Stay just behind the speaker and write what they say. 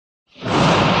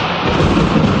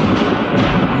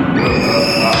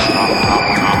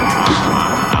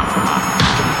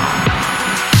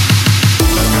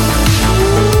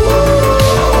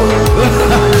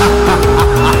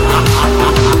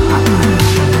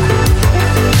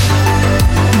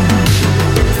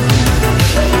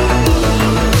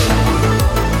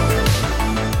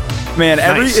Man,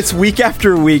 it's week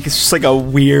after week. It's just like a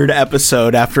weird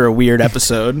episode after a weird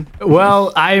episode.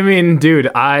 Well, I mean, dude,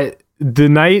 the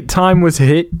nighttime was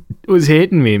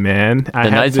hitting me, man. The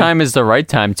nighttime is the right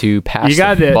time to pass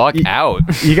the fuck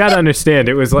out. You got to understand,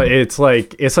 it's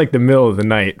like the middle of the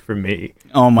night for me.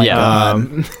 Oh my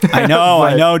god! I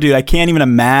know, dude. I can't even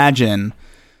imagine.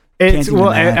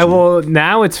 Well,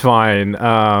 now it's fine,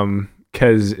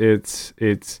 because it's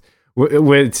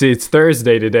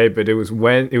Thursday today, but it was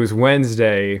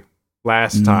Wednesday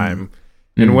last time,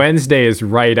 and Wednesday is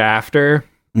right after.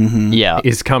 Mm-hmm. Yeah,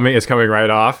 is coming right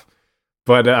off.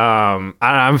 But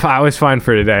I was fine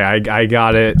for today. I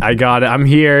got it. I'm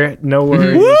here. No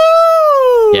worries. Woo!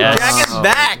 Yes. Jack is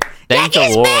back. Thank the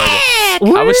Lord.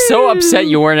 I was so upset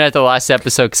you weren't at the last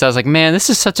episode because I was like, man, this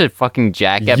is such a fucking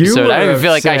Jack episode. I don't even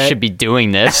feel like I should be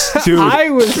doing this. Dude, I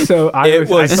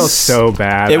felt so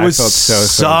bad. It was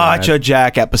such a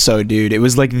Jack episode, dude. It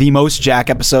was like the most Jack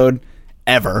episode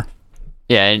ever.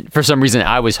 Yeah, and for some reason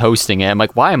I was hosting it. I'm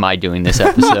like, why am I doing this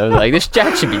episode? Like, this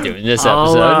Jack should be doing this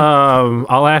episode.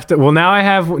 I'll have to. Well, now I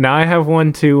have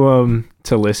one to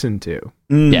listen to.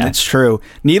 Yeah, it's true.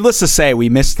 Needless to say, we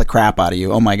missed the crap out of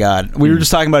you. Oh my god, we were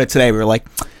just talking about it today. We were like,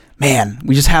 man,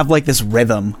 we just have like this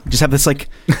rhythm. We just have this like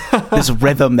this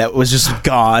rhythm that was just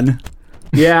gone.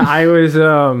 Yeah, I was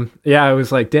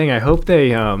like, dang, I hope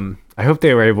they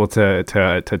were able to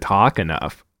talk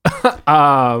enough.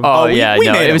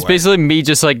 It was basically me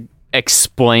just like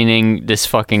explaining this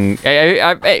fucking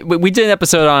we did an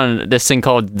episode on this thing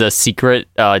called The Secret,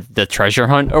 the treasure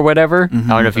hunt or whatever. I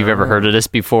don't know if you've ever heard of this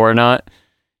before or not.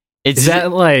 Is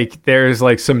that like there's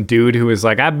like some dude who was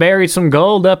like, I buried some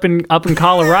gold up in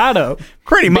Colorado?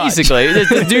 Pretty much. Basically,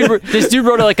 this dude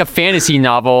wrote like a fantasy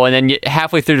novel, and then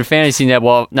halfway through the fantasy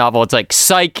novel, it's like,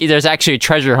 psych, there's actually a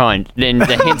treasure hunt, and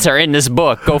the hints are in this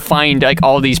book. Go find like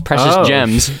all these precious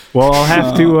gems. Well, I'll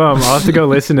have to go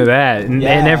listen to that, and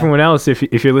everyone else,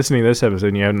 if you're listening to this episode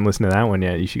and you haven't listened to that one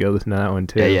yet, you should go listen to that one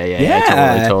too.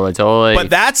 Yeah, totally. But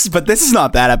this is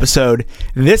not that episode.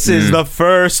 This is the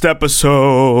first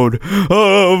episode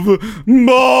of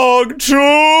Bogtober.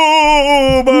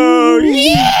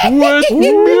 With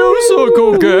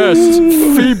musical guest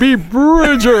Phoebe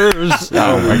Bridgers.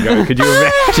 Oh my god, could you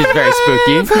imagine? She's very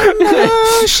spooky.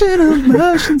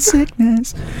 Motion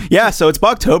sickness. Yeah, so it's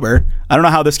Bogtober. I don't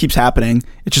know how this keeps happening.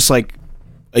 It's just like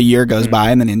a year goes by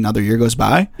and then another year goes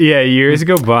by. Yeah, years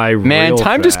go by. Man,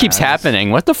 time fast. just keeps happening.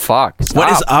 What the fuck? Stop.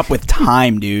 What is up with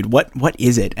time, dude? What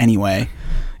is it anyway?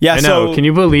 Yeah, I know. Can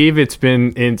you believe it's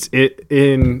been in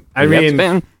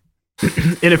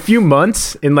a few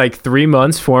months, in like 3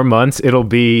 months, 4 months, it'll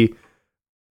be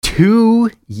 2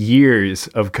 years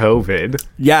of COVID.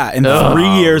 Yeah, and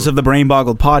 3 years of the Brain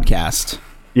Boggled podcast.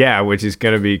 Yeah, which is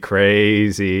going to be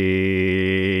crazy.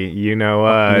 You know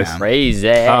us. Yeah.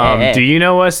 Crazy. Do you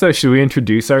know us, though? Should we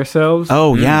introduce ourselves?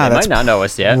 Oh, yeah. They might not know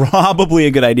us yet. Probably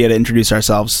a good idea to introduce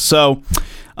ourselves. So,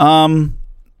 I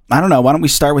don't know. Why don't we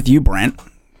start with you, Brent?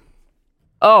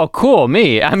 Oh, cool.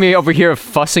 Me. I'm over here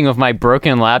fussing with my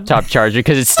broken laptop charger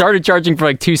because it started charging for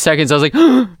like 2 seconds. I was like,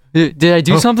 did I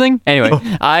do something? Anyway,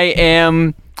 I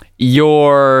am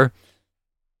your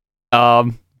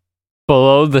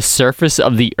below the surface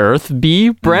of the earth bee,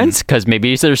 Brent, because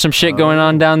maybe there's some shit going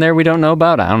on down there we don't know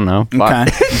about. I don't know. Okay.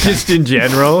 Just in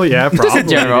general? Yeah, probably. Just in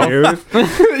general.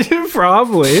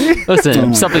 Probably.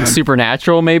 Listen, something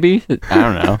supernatural maybe? I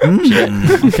don't know. Shit.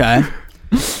 Okay.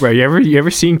 Bro, you ever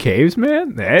seen caves,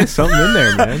 man? There's something in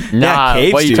there, man. Nah,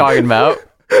 caves, what are you talking about?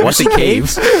 What's the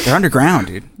caves? They're underground,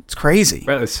 dude. It's crazy.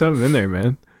 Bro, there's something in there,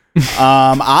 man.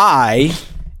 I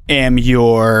am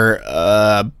your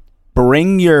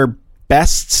bring your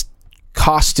best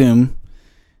costume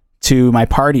to my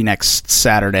party next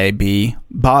Saturday,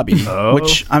 Bobby,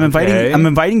 which I'm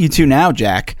inviting you to now,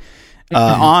 Jack,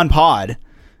 on pod.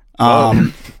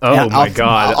 My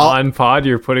God. On pod,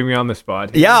 you're putting me on the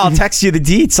spot here. Yeah, I'll text you the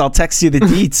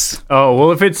deets. Oh,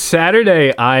 well, if it's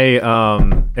Saturday, I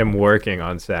am working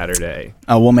on Saturday.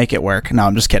 Oh, we'll make it work. No,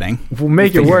 I'm just kidding. We'll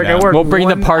make it work. We'll bring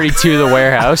the party to the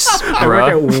warehouse. I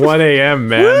work at 1 a.m.,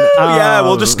 man. Yeah,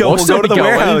 we'll just go. We'll go to the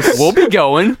warehouse. We'll be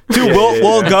going. Dude,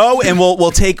 we'll go and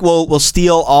we'll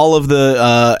steal all of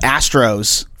the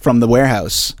Astros from the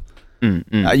warehouse.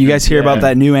 You guys hear about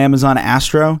that new Amazon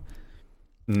Astro?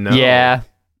 No. Yeah.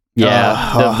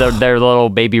 Their little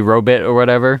baby robot or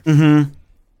whatever.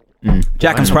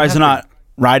 Jack, I'm surprised they're not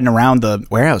riding around the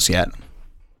warehouse yet.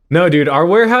 No, dude, our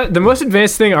warehouse, the most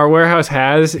advanced thing our warehouse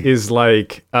has is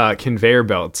like conveyor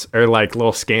belts or like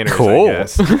little scanners, cool. I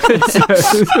guess.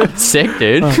 Sick,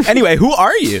 dude. Anyway, who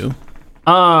are you?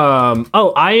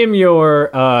 I am your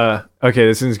Okay,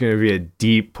 this is going to be a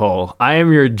deep pull. I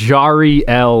am your Jari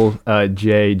L.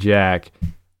 J. Jack,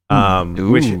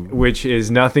 which is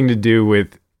nothing to do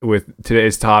with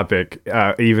today's topic,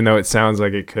 even though it sounds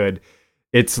like it could.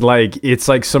 It's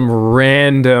like some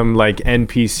random like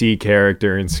NPC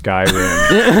character in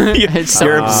Skyrim. Your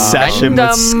obsession with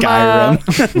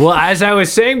Skyrim. Well, as I was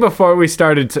saying before we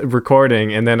started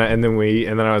recording, and then I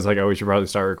was like, oh, we should probably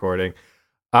start recording.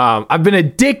 I've been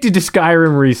addicted to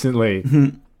Skyrim recently.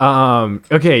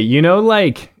 Okay,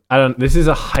 like this is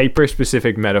a hyper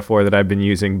specific metaphor that I've been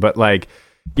using, but like,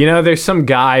 there's some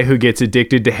guy who gets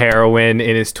addicted to heroin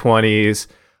in his 20s.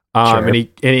 Sure. and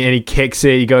he kicks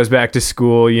it. He goes back to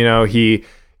school. He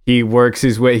works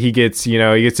his way. He gets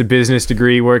a business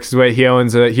degree. Works his way. He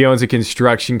owns a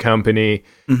construction company.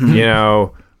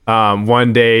 Mm-hmm.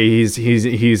 One day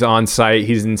he's on site.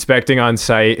 He's inspecting on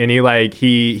site, and he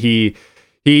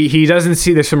doesn't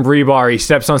see there's some rebar. He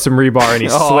steps on some rebar and he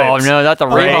slips. Oh no, not the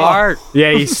rebar.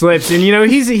 Yeah, he slips, and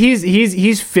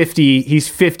he's 50. He's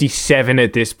 57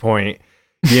 at this point.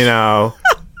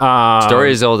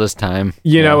 Story as old as time.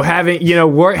 He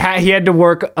had to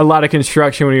work a lot of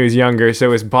construction when he was younger,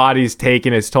 so his body's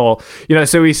taking its toll.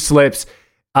 So he slips.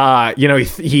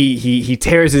 He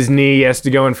tears his knee. He has to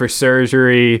go in for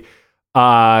surgery.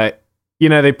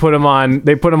 They put him on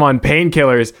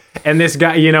painkillers, and this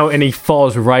guy, and he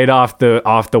falls right off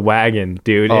the wagon,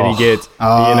 dude. And he gets,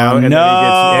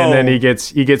 then he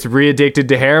gets re-addicted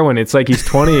to heroin. It's like he's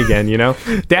 20 again,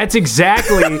 That's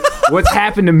exactly what's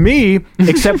happened to me,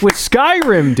 except with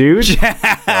Skyrim, dude.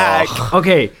 Jack.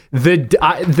 Okay,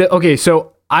 okay.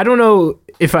 So I don't know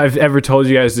if I've ever told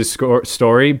you guys this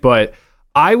story, but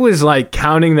I was like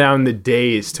counting down the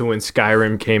days to when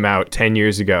Skyrim came out 10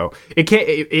 years ago. It'll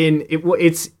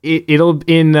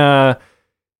in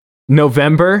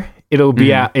November. It'll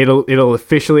be out. It'll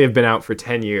officially have been out for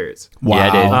 10 years. Wow.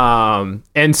 Yeah, dude.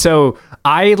 And so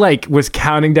I like was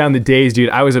counting down the days, dude.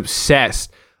 I was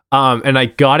obsessed. And I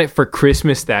got it for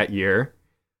Christmas that year.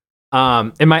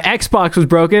 And my Xbox was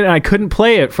broken, and I couldn't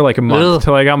play it for like a month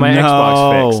until I got my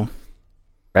Xbox fixed.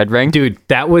 Red Ring? Dude,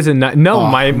 that was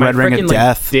my Red Ring of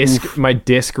Death. My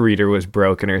disc reader was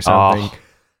broken or something.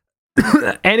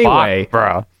 Anyway,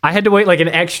 bro. I had to wait like an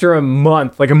extra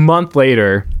month, like a month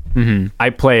later. Mm-hmm.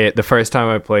 I play it the first time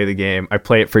I play the game. I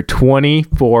play it for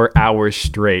 24 hours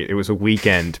straight. It was a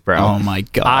weekend, bro. Oh my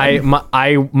god.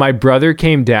 My brother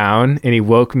came down and he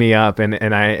woke me up,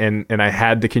 and I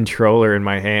had the controller in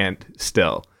my hand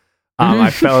still.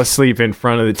 I fell asleep in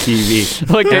front of the TV.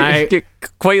 Like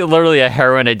quite literally a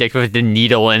heroin addict with the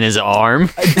needle in his arm.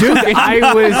 Dude,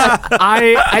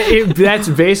 that's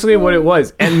basically what it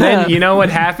was. And then you know what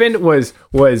happened was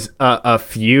a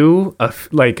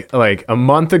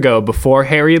month ago, before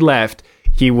Harry left,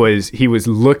 he was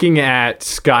looking at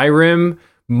Skyrim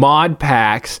mod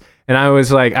packs, and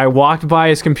I walked by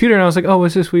his computer and I was like, oh,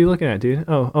 what's this? What are you looking at, dude?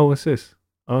 Oh, what's this?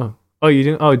 Oh, you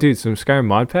do? Oh, dude, some Skyrim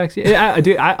mod packs? Yeah, dude.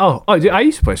 Dude, I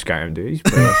used to play Skyrim, dude. I used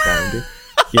to play Skyrim, dude.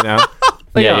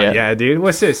 Yeah, dude.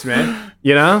 What's this, man?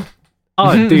 Oh,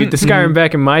 dude, the Skyrim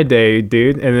back in my day,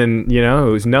 dude. And then,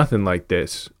 it was nothing like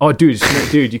this. Oh, dude,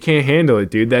 you can't handle it,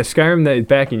 dude. That Skyrim that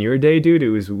back in your day, dude, it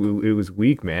was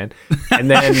weak, man. And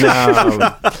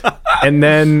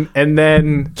then, and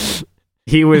then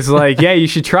he was like, "Yeah, you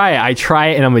should try it." I try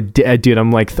it, and I'm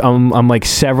like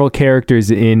several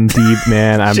characters in deep,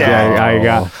 man.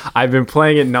 I've been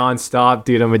playing it nonstop,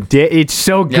 dude. It's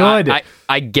so good.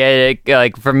 I get it.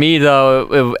 Like for me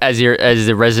though, as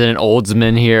the resident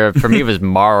oldsman here, for me it was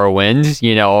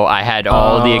Morrowind. I had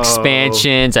all the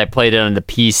expansions. I played it on the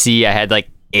PC. I had like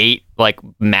 8 like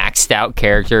maxed out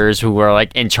characters who were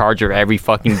like in charge of every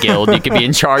fucking guild you could be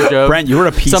in charge of. Brent, you were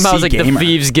a PC somehow it was like gamer. The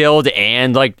Thieves Guild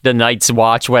and like the Night's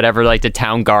Watch, whatever like the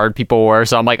town guard people were.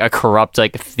 So I'm like a corrupt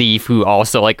like thief who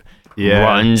also like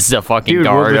runs the fucking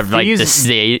guard of like the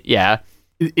state. Yeah.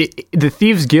 The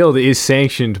Thieves Guild is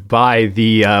sanctioned by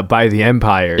the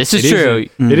Empire. This is true.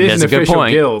 It is an official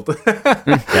guild.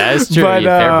 That is true.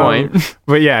 Fair point.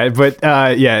 But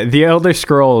The Elder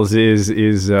Scrolls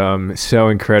is so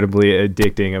incredibly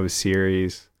addicting of a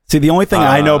series. See, the only thing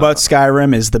I know about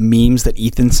Skyrim is the memes that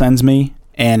Ethan sends me,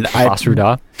 and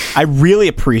I really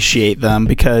appreciate them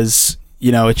because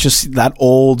it's just that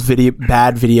old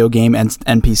bad video game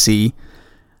NPC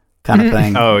kind of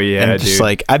thing. Oh yeah, and just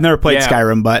like I've never played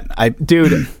Skyrim, but I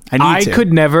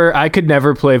could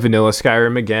never play vanilla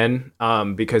Skyrim again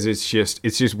because it's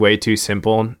just way too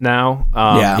simple now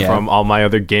from all my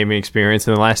other gaming experience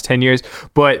in the last 10 years.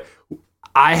 But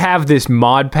I have this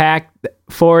mod pack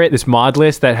for it, this mod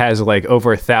list that has like over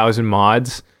 1,000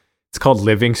 mods It's called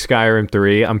Living Skyrim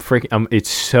 3. It's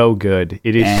so good.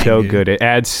 It is so good. It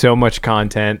adds so much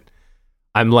content.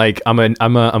 I'm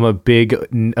a big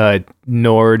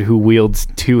Nord who wields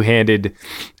two-handed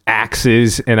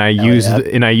axes, and I use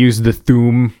the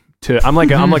Thum to. I'm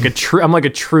like a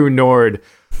true Nord.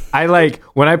 I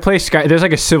when I play there's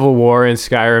like a civil war in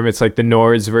Skyrim. It's like the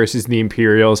Nords versus the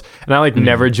Imperials, and I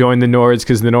never join the Nords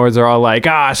because the Nords are all like,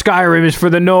 Skyrim is for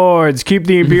the Nords, keep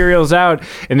the Imperials out,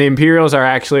 and the Imperials are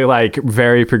actually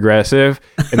very progressive,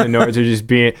 and the Nords are just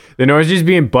being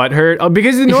butthurt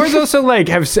because the Nords also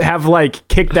have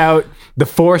kicked out the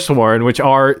Forsworn, which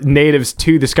are natives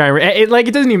to the Skyrim. It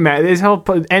doesn't even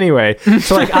matter. Anyway,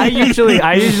 so I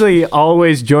usually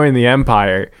always join the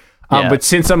Empire. But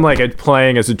since I'm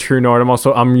playing as a true Nord,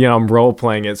 I'm role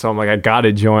playing it, so I'm I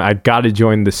gotta join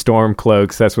the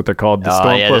Stormcloaks. That's what they're called. The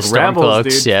Stormcloak Rebels,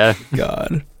 dude. Yeah.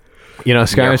 God.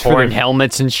 Skyrim's for horn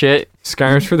helmets and shit.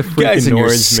 Skyrim's for the freaking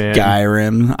Nords, man.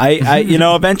 Skyrim. I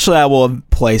eventually I will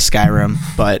play Skyrim,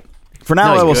 but for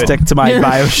now I will stick to my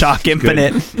BioShock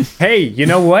Infinite. Hey, you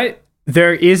know what?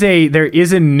 There is a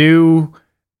new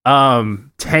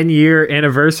 10-year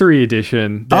anniversary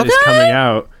edition that is coming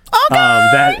out.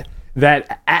 Okay.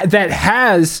 That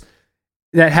has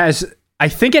I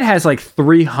think it has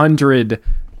 300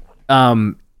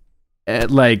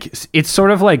 it's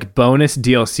sort of bonus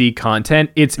DLC content.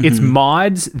 It's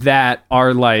mods that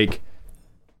are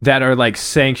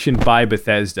sanctioned by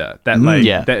Bethesda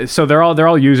so they're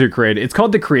all user created. It's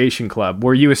called the Creation Club,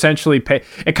 where you essentially pay.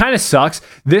 It kind of sucks.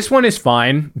 This one is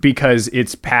fine because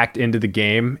it's packed into the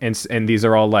game, and these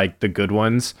are all the good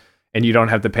ones. And you don't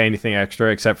have to pay anything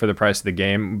extra except for the price of the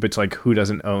game. But it's who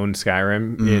doesn't own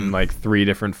Skyrim in 3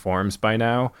 different forms by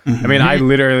now? I mean, I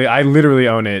literally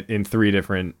own it in 3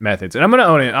 different methods, and I'm gonna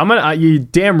own it. You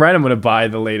damn right, I'm gonna buy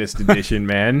the latest edition,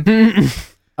 man.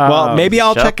 Well, maybe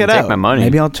I'll check it out. My money.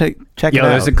 Maybe I'll check it out.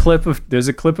 There's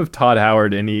a clip of Todd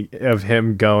Howard of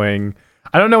him going.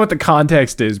 I don't know what the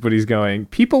context is, but he's going.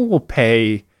 People will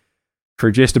pay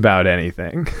for just about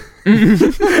anything. Me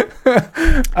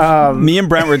and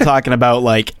Brent were talking about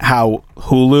how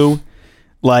Hulu,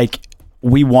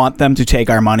 we want them to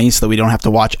take our money so that we don't have to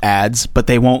watch ads, but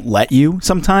they won't let you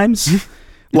sometimes.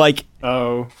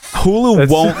 Hulu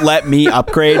won't let me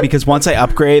upgrade because once I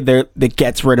upgrade, it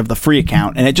gets rid of the free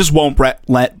account, and it just won't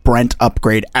let Brent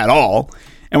upgrade at all.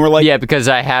 And we're yeah, because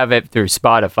I have it through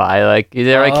Spotify.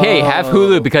 They're hey, have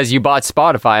Hulu because you bought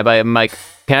Spotify. But I'm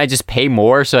can I just pay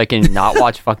more so I can not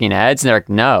watch fucking ads? And they're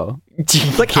no.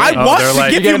 I want to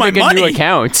give you my money. New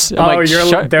account. They're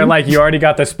you already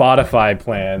got the Spotify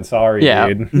plan. Sorry,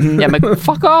 dude. Yeah, I'm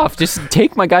fuck off. Just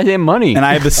take my goddamn money. And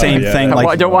I have the same thing.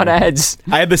 I don't want ads.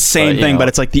 I have the same thing, but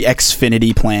it's the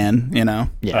Xfinity plan. Yeah.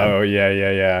 Oh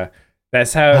yeah.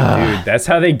 That's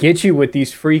how they get you with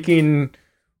these freaking.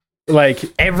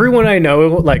 Everyone I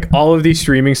know, all of these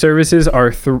streaming services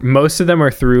are most of them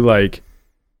are through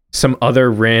some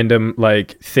other random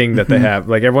thing that they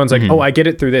have. Everyone's oh, I get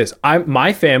it through this.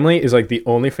 My family is the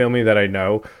only family that I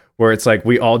know where it's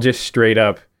we all just straight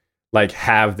up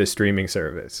have the streaming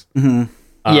service.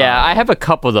 Yeah, I have a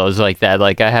couple of those like that.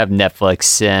 I have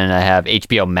Netflix and I have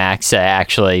HBO Max I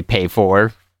actually pay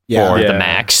for the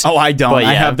Max. Oh, I don't.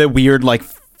 I have the weird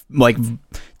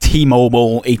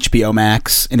T-Mobile HBO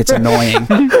Max, and it's annoying.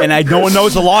 And no one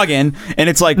knows the login, and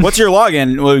it's what's your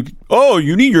login? Oh,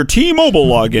 you need your T-Mobile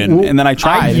login. And then I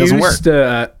try, it doesn't work.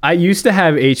 I used to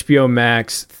have HBO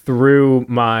Max through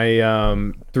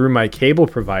my cable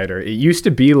provider. It used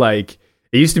to be like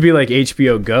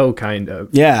HBO Go kind of.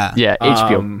 Yeah. Yeah,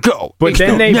 HBO Go. But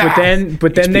then they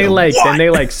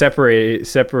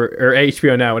separate or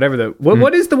HBO Now, whatever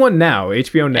what is the one now?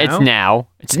 HBO Now?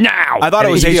 It's now. I thought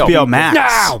it was HBO Max.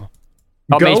 Now.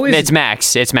 It's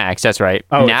Max. It's Max. That's right.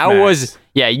 Oh, now was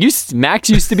Max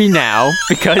used to be Now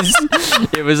because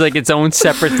it was its own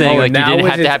separate thing. You didn't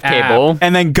have to have cable.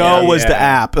 And then Go was the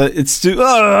app. It's too.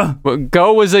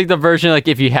 Go was the version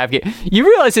if you have it. You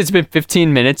realize it's been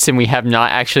 15 minutes and we have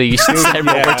not actually said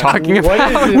what we're talking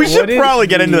about. We should probably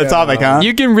get into the topic, huh?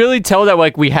 You can really tell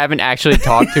that we haven't actually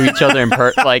talked to each other in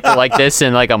like this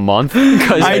in a month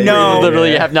because I know we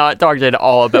literally have not talked at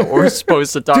all about what we're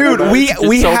supposed to talk about. Dude,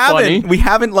 we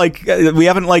haven't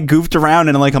goofed around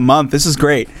in a month. This is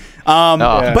great.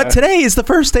 But today is the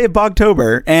first day of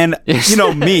Bogtober, and you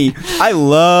know me, I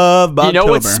love Bogtober. You know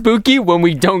what's spooky? When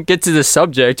we don't get to the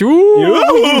subject.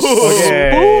 Ooh,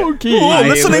 spooky.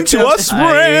 Listening to us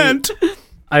rant.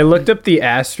 I looked up the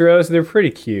Astros. They're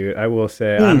pretty cute, I will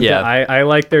say. I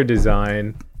like their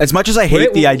design. As much as I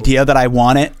hate the idea that I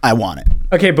want it.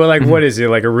 Okay, but what is it? A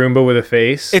Roomba with a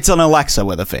face? It's an Alexa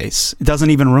with a face. It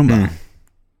doesn't even Roomba.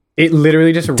 It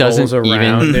literally just rolls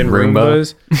around in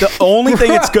Roombas. The only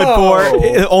thing it's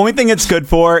good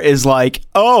for is like,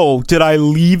 oh, did I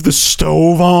leave the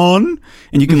stove on?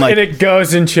 And you can like, and it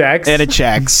goes and checks. And it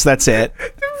checks. That's it. Bro,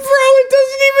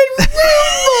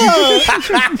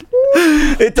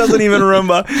 it doesn't even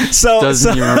Roomba. It doesn't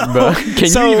even Roomba.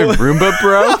 Can you even Roomba,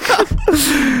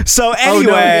 bro? So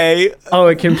anyway,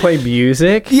 it can play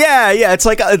music. Yeah. It's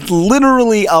like it's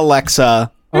literally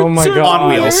Alexa. Oh my god!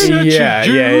 On wheels. Yeah.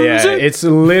 It's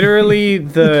literally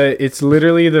the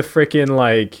freaking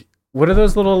like, what are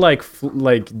those little like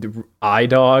eye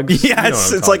dogs?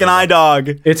 Yes, it's like an eye dog.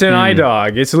 It's an eye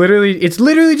dog. It's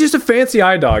literally just a fancy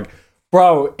eye dog.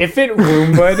 Bro, if it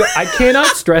Roomba'd, I cannot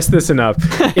stress this enough.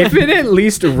 If it at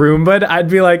least Roomba'd, I'd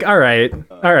be like, all right,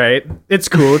 it's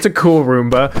cool. It's a cool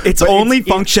Roomba. Its only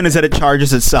function is that it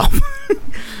charges itself.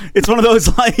 It's one of those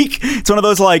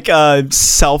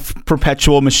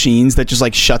self-perpetual machines that just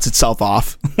like shuts itself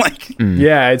off.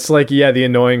 Yeah, it's like the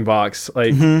annoying box.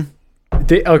 Like,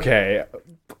 okay,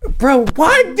 bro,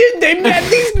 why did they at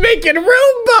least make it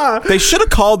Roomba? They should have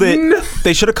called it.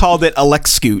 They should have called it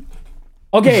Alexscoot.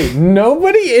 Okay,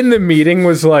 nobody in the meeting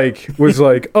was like,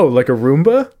 oh, like a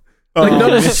Roomba? Like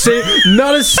not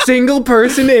a single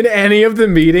person in any of the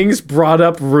meetings brought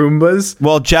up Roombas.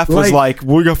 Well, Jeff was like,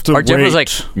 we have to wait. Jeff was like,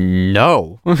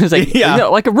 no. He was like,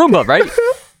 no, like a Roomba, right?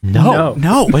 No.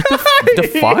 What the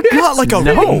fuck? Not like a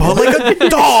Roomba, like a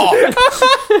dog.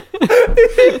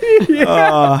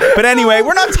 But anyway,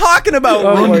 we're not talking about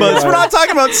Roombas. We're not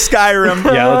talking about Skyrim.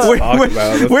 Yeah,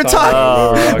 we're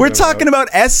talking about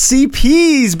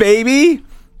SCPs, baby.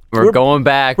 We're going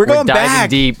back. We're diving back.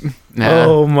 Deep.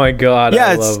 Oh my god,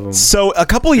 I love them. So a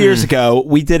couple years ago,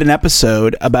 we did an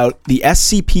episode about the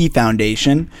SCP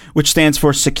Foundation, which stands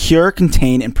for Secure,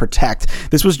 Contain, and Protect.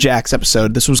 This was Jack's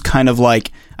episode. This was kind of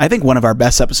like, I think, one of our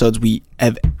best episodes we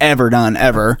have ever done,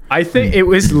 ever. I think it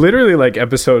was literally like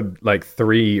episode like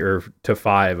 3 or to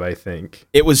 5, I think.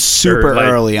 It was super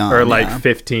early on. Or like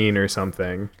 15 or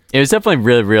something. It was definitely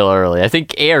really, real early. I think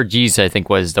ARGs,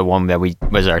 was the one that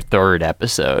was our 3rd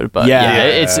episode. But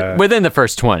it's within the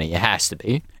first 20. It has to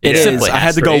be. It is. I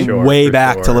had to go way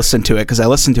back to listen to it because I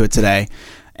listened to it today.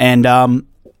 And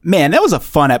man, that was a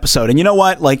fun episode. And you know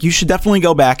what? Like, you should definitely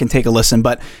go back and take a listen.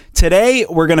 But today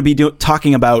we're going to be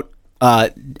talking about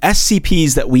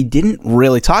SCPs that we didn't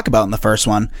really talk about in the first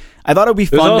one. I thought it would be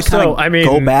fun to kind of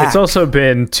go back. It's also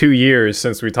been 2 years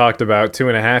since we talked about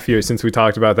 2.5 years since we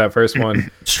talked about that first one.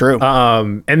 It's true.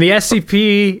 And the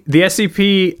SCP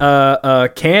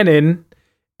canon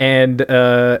and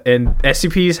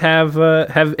SCPs have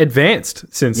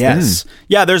advanced since then.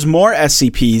 Yeah, there's more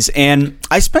SCPs, and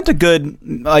I spent a good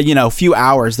few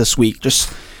hours this week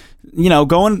just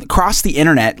going across the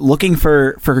internet looking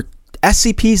for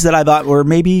SCPs that I thought were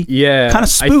maybe kind of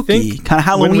spooky, kind of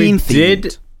Halloween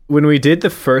themed. When we did the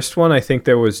first one, I think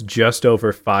there was just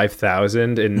over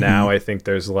 5,000, and now I think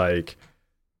there's like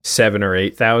 7,000 or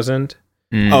 8,000.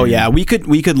 Oh yeah, we could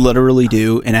literally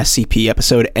do an SCP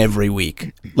episode every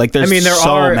week. Like there are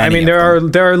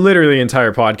literally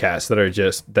entire podcasts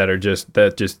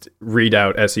that just read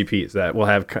out SCPs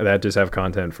that just have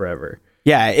content forever.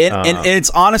 Yeah, and it's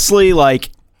honestly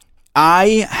like,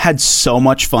 I had so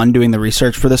much fun doing the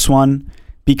research for this one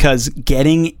because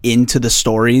getting into the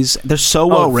stories, they're so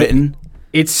well written.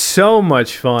 It's so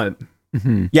much fun.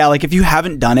 Mm-hmm. Yeah, like if you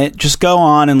haven't done it, just go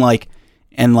on and look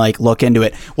into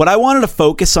it. What I wanted to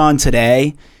focus on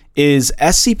today is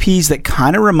SCPs that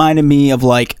kind of reminded me of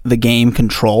like the game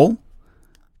Control.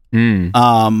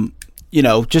 Different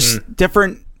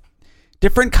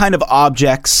kind of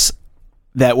objects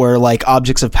that were like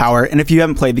objects of power. And if you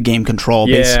haven't played the game Control,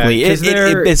 basically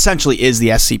it essentially is the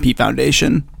SCP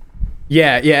Foundation.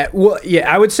 Yeah. Well,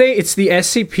 yeah, I would say it's the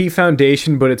SCP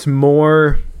Foundation, but it's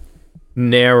more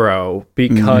narrow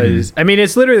because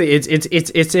it's literally it's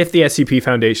if the SCP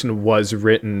Foundation was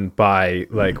written by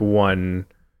like one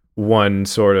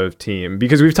sort of team,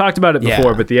 because we've talked about it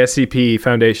before, but the SCP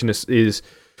Foundation is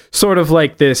sort of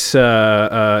like this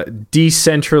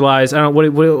decentralized,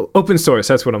 open source,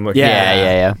 that's what I'm looking at.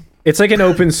 Yeah. It's like an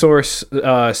open source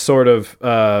sort of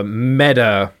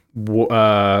meta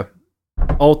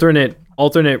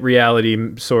alternate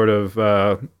reality sort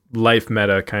of life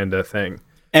meta kind of thing.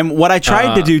 And what I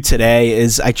tried to do today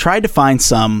is I tried to find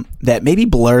some that maybe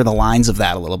blur the lines of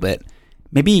that a little bit.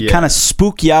 Maybe kind of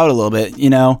spook you out a little bit,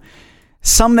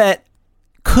 some that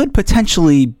could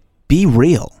potentially be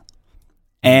real.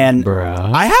 And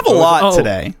I have a lot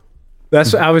today.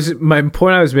 That's what my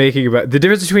point I was making about the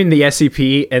difference between the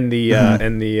SCP and the I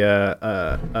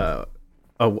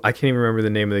can't even remember the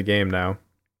name of the game now.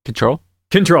 Control.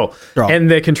 And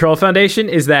the Control Foundation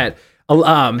is that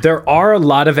there are a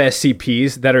lot of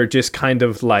SCPs that are just kind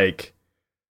of like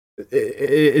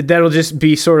that'll just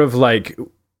be sort of like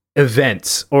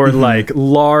events or like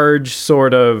large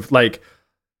sort of like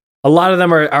a lot of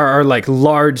them are like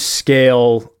large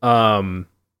scale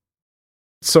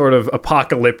sort of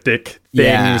apocalyptic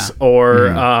things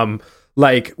or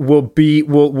like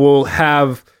will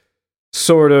have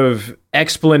sort of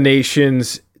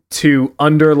explanations to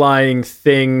underlying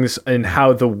things and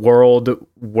how the world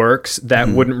works that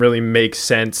wouldn't really make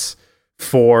sense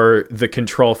for the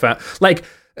control like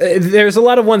there's a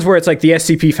lot of ones where it's like the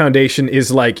SCP Foundation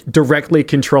is like directly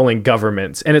controlling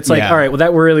governments, and it's like, all right, well,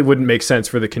 that really wouldn't make sense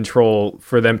for the control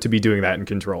for them to be doing that in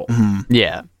control.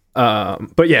 Yeah.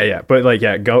 But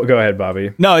go ahead,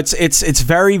 Bobby. No, it's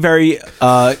very, very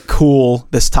cool,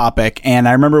 this topic. And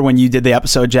I remember when you did the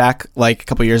episode, Jack, like a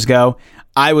couple years ago,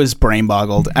 I was brain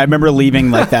boggled. I remember leaving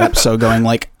like that episode going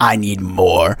like, I need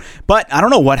more. But I don't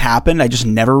know what happened. I just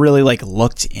never really like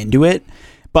looked into it.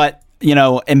 But you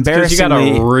know, embarrassingly,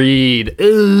 you gotta read.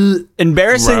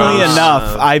 Embarrassingly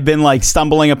enough, I've been like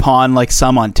stumbling upon like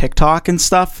some on TikTok and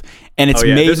stuff, and it's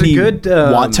made me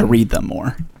want to read them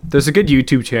more. There's a good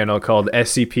YouTube channel called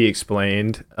SCP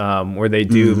Explained, where they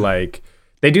do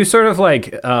sort of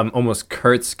like almost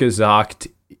Kurzgesagt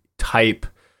type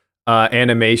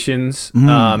animations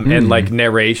and like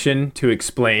narration to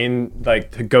explain,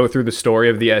 like to go through the story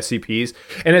of the SCPs,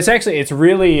 and it's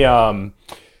really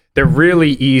they're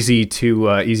really easy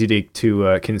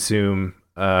to consume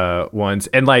ones,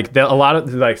 and like a lot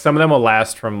of like some of them will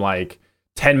last from like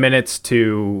 10 minutes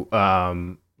to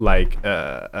like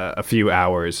a few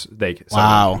hours.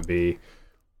 Some can be,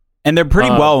 and they're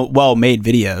pretty well made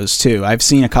videos too. I've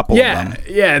seen a couple of them.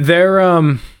 Yeah, they're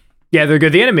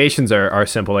good. The animations are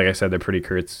simple. Like I said, they're pretty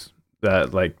Kurtz.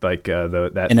 That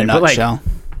in a nutshell.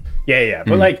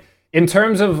 But like, in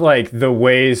terms of like the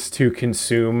ways to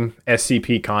consume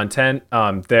SCP content,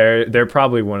 they're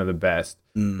probably one of the best.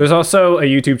 There's also a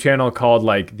YouTube channel called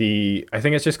like I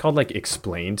think it's just called like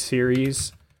Explained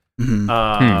series,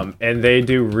 and they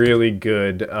do really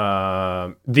good.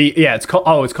 It's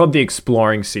called the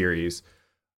Exploring series,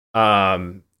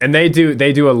 and they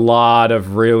do a lot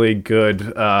of really good.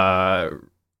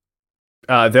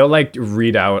 They'll like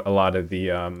read out a lot of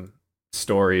the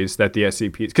stories that the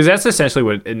SCP, because that's essentially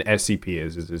what an SCP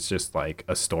is it's just like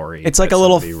a story. It's like a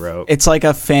little it's like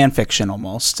a fan fiction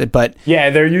almost, but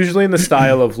they're usually in the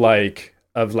style of like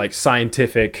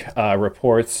scientific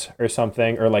reports or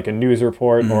something, or like a news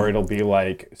report, or it'll be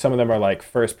like some of them are like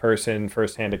first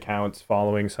hand accounts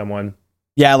following someone.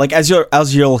 Yeah, like as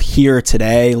you'll hear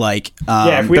today, like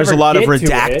there's a lot of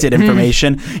redacted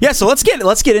information. Yeah, so let's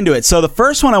get into it. So the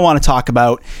first one I want to talk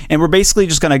about, and we're basically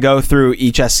just going to go through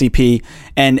each SCP,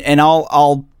 and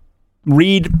I'll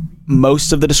read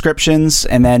most of the descriptions,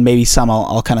 and then maybe some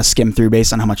I'll kind of skim through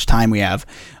based on how much time we have.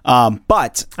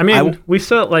 But I mean, we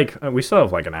still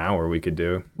have like an hour we could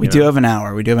do. We do have an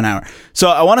hour. So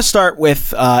I want to start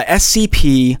with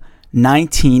SCP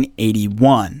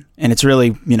 1981, and it's really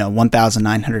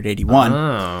 1981.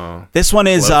 Oh, this one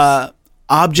is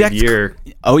object year.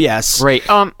 Oh yes, great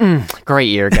great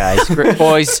year, guys. Great,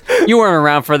 boys, you weren't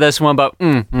around for this one, but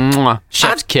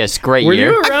chef's kiss, great were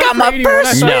year. You around I got my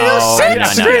first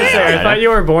I thought you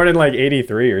were born in like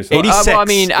 83 or something. 86. Well, I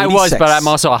mean, I was, but I'm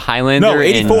also a Highlander. No,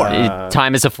 84.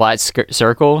 Time is a flat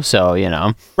circle, so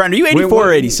Brent, are you 84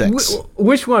 or 86?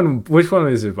 Which one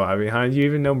is it, Bobby? Do you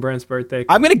even know Brent's birthday?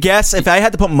 I'm gonna guess, if I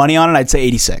had to put money on it, I'd say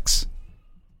 86.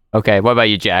 Okay, what about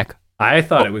you, Jack? I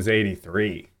thought it was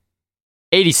 83.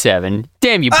 87.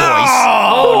 Damn you, boys.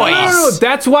 No,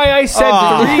 that's why I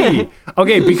said 3.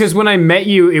 Okay, because when I met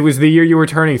you, it was the year you were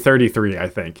turning 33, I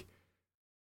think.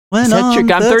 I'm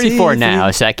 34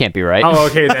 now, so that can't be right. Oh,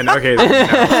 okay then. No.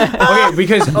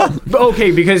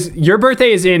 Okay, because your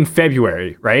birthday is in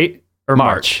February, right? Or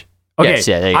March. Okay, yes,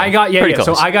 yeah, I got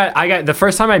So I got the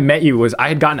first time I met you was I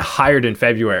had gotten hired in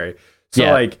February.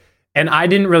 So and I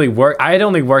didn't really work. I had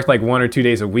only worked like 1 or 2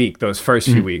 days a week those first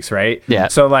few weeks, right? Yeah.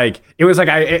 So like it was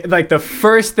like the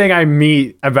first thing I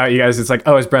meet about you guys, it's like,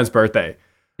 oh, it's Brent's birthday.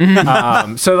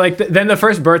 So like then the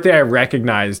first birthday I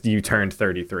recognized, you turned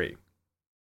 33.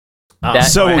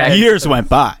 Years went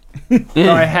by.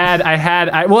 No, I had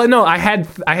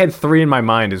 3 in my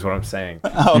mind, is what I'm saying.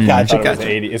 Oh, gotcha.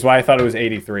 80 is why I thought it was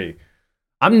 83.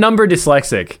 I'm number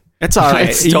dyslexic. It's all right.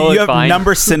 It's totally you have fine.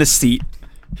 number synesthete.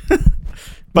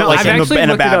 But no, like I've actually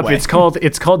looked it up. Way. It's called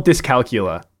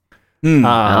dyscalculia.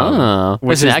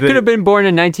 Listen, I could have been born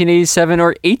in 1987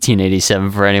 or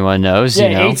 1887 for anyone knows.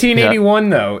 Yeah,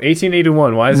 1881 though.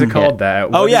 1881. Why is it called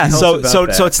that? So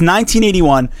it's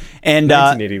 1981, and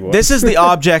 1981. This is the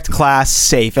object class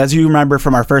safe. As you remember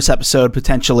from our first episode,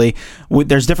 potentially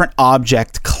there's different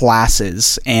object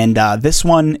classes, and this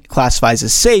one classifies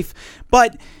as safe,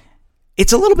 but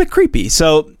it's a little bit creepy.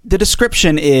 So the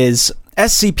description is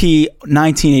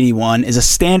SCP-1981 is a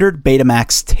standard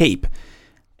Betamax tape,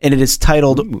 and it is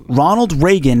titled Ronald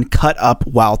Reagan Cut Up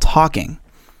While Talking.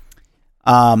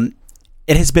 It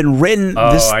has been written...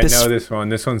 I know this one.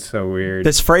 This one's so weird.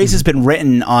 This phrase has been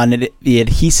written on the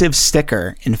adhesive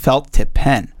sticker in felt tip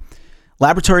pen.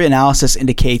 Laboratory analysis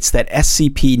indicates that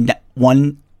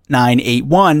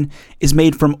SCP-1981 is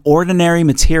made from ordinary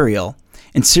material,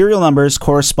 and serial numbers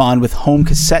correspond with home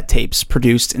cassette tapes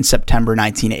produced in September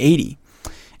 1980.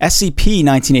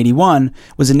 SCP-1981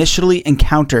 was initially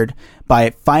encountered by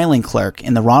a filing clerk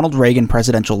in the Ronald Reagan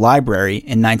Presidential Library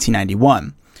in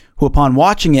 1991, who upon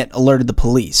watching it alerted the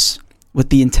police, with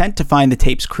the intent to find the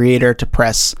tape's creator to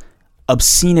press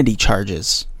obscenity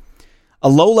charges. A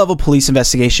low-level police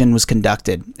investigation was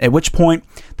conducted, at which point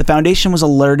the Foundation was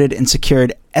alerted and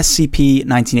secured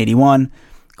SCP-1981,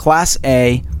 Class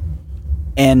A,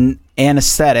 and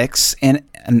anesthetics and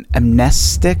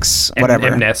amnestics, whatever.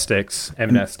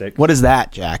 Amnestic. What is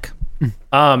that, Jack?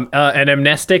 An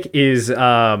amnestic is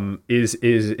an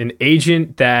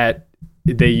agent that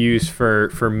they use for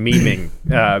memeing,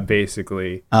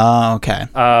 basically. Oh, okay.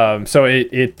 So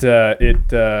it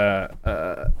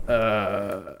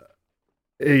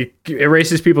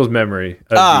erases people's memory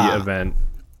of the event.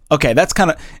 Okay, that's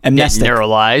kind of amnestic.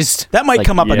 Neuralized. That might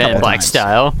come up a couple Black times.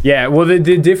 style. Yeah, well,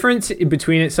 the difference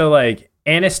between it, so like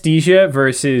anesthesia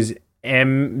versus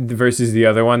the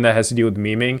other one that has to deal with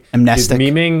memeing. Amnestic.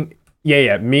 Memeing,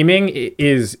 memeing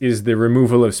is the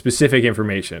removal of specific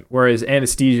information, whereas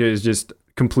anesthesia is just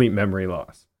complete memory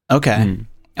loss. Okay.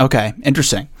 Okay,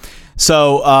 interesting.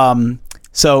 So, at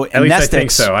least I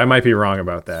think so. I might be wrong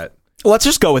about that. Let's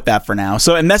just go with that for now.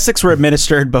 So amnestics were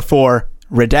administered before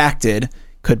redacted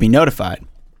could be notified.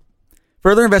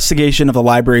 Further investigation of the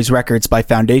library's records by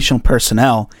Foundation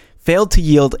personnel failed to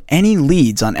yield any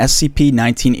leads on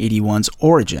SCP-1981's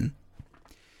origin.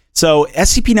 So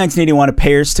SCP-1981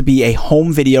 appears to be a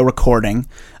home video recording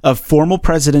of former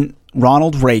President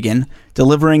Ronald Reagan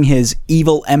delivering his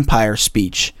Evil Empire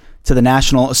speech to the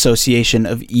National Association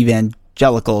of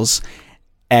Evangelicals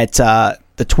at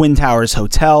the Twin Towers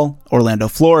Hotel, Orlando,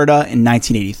 Florida in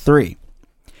 1983.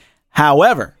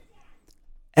 However,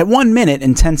 at 1 minute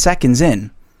and 10 seconds in,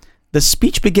 the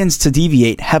speech begins to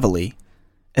deviate heavily,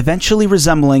 eventually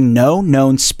resembling no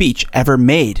known speech ever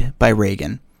made by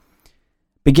Reagan.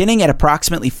 Beginning at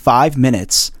approximately 5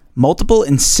 minutes, multiple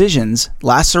incisions,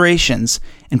 lacerations,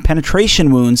 and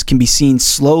penetration wounds can be seen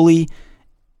slowly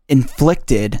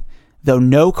inflicted, though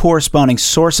no corresponding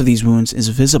source of these wounds is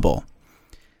visible.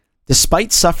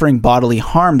 Despite suffering bodily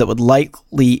harm that would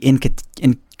likely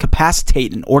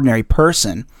incapacitate an ordinary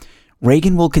person,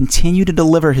 Reagan will continue to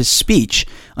deliver his speech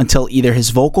until either his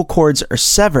vocal cords are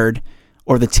severed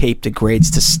or the tape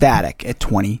degrades to static at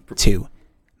 22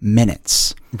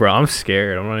 minutes. Bro, I'm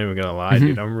scared. I'm not even going to lie,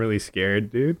 dude. I'm really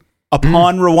scared, dude.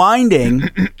 Upon rewinding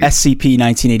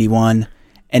SCP-1981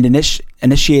 and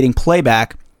initiating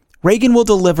playback, Reagan will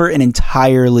deliver an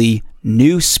entirely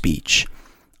new speech,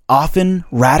 often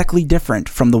radically different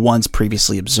from the ones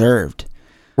previously observed.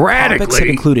 Topics have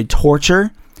included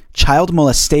torture, child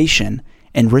molestation,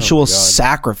 and ritual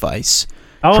sacrifice.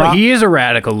 He is a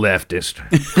radical leftist.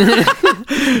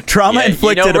 Trauma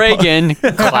inflicted Reagan,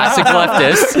 classic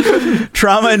leftist.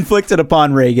 Trauma inflicted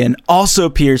upon Reagan also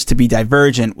appears to be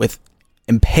divergent, with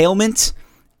impalement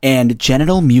and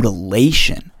genital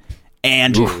mutilation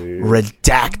and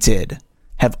redacted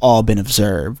have all been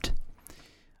observed.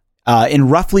 In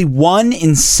roughly 1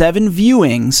 in 7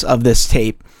 viewings of this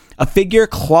tape, a figure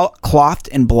clothed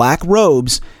in black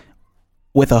robes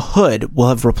with a hood will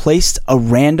have replaced a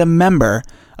random member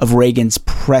of Reagan's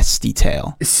press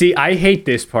detail. See, I hate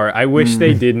this part. I wish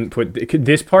they didn't put...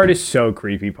 This part is so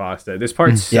creepypasta. This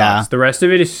part sucks. Yeah. The rest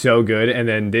of it is so good, and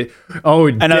then... I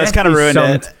know, it's kind of ruined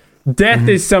it. Death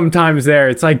is sometimes there.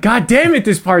 It's like, God damn it,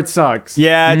 this part sucks.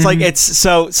 Yeah, it's like, it's...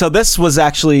 So this was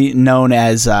actually known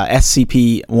as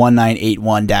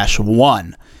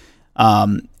SCP-1981-1.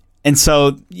 And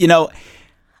so, you know...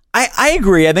 I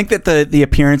agree. I think that the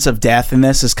appearance of death in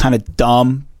this is kind of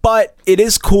dumb, but it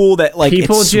is cool that like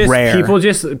it's rare.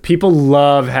 People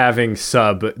love having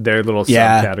their little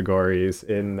subcategories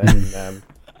in them.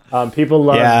 People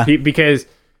love because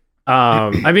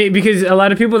because a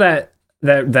lot of people that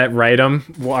that write them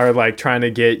are like trying to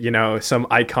get, you know, some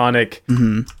iconic,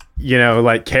 you know,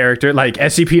 like character, like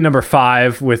SCP number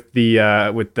 5 with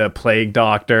the plague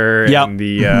doctor and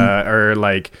the or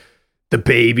like the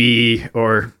baby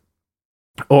or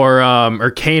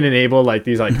Cain and Abel, like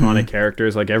these iconic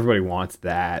characters. Like everybody wants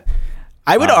that.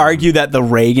 I would argue that the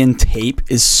Reagan tape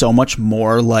is so much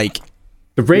more like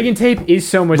the Reagan tape is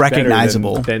so much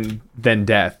recognizable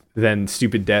than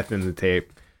stupid death in the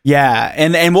tape. Yeah,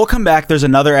 and we'll come back. There's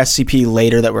another SCP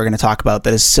later that we're going to talk about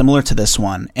that is similar to this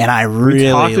one, and I really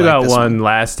talked about one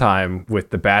last time with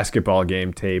the basketball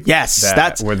game tape. Yes,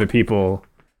 that's where the people.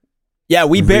 Yeah,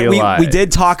 we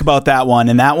did talk about that one,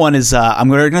 and that one is. I'm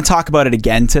going to talk about it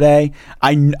again today.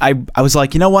 I was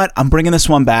like, you know what? I'm bringing this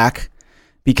one back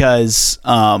because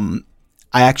I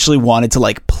actually wanted to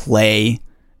like play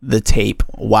the tape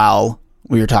while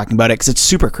we were talking about it because it's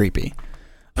super creepy.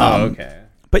 Okay.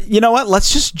 But you know what?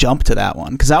 Let's just jump to that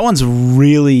one because that one's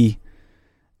really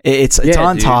it's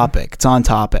on topic. It's on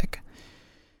topic.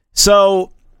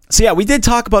 So yeah, we did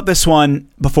talk about this one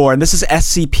before, and this is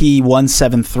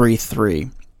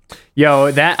SCP-1733.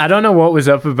 Yo, that I don't know what was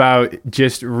up about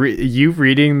just you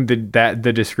reading the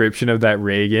description of that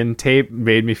Reagan tape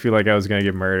made me feel like I was gonna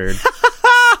get murdered.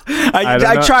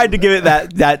 I tried to give it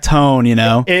that tone, you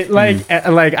know. It like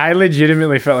I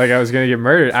legitimately felt like I was gonna get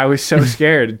murdered. I was so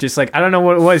scared. Just like I don't know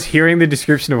what it was. Hearing the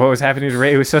description of what was happening to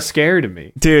Ray, it was so scary to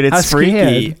me. Dude, it's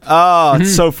freaky. Oh,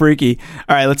 it's so freaky.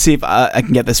 All right, let's see if I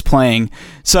can get this playing.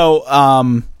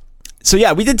 So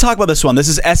yeah, we did talk about this one. This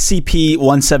is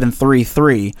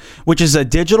SCP-1733, which is a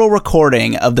digital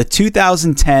recording of the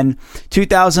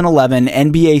 2010-2011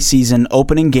 NBA season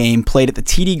opening game played at the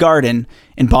TD Garden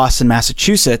in Boston,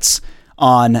 Massachusetts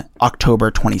on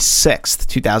October 26th,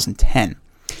 2010.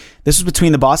 This was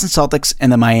between the Boston Celtics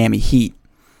and the Miami Heat.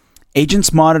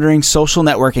 Agents monitoring social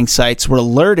networking sites were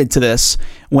alerted to this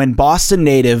when Boston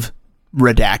native,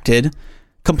 redacted,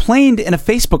 complained in a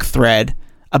Facebook thread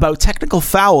about technical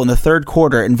foul in the third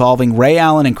quarter involving Ray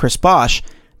Allen and Chris Bosh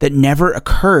that never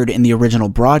occurred in the original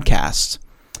broadcast.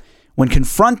 When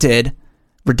confronted,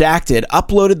 Redacted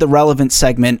uploaded the relevant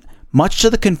segment, much to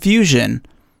the confusion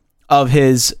of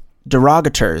his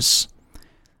derogators.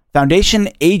 Foundation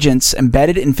agents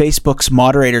embedded in Facebook's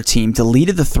moderator team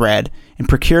deleted the thread and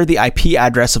procured the IP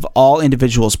address of all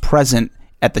individuals present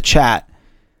at the chat,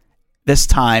 this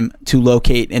time to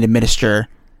locate and administer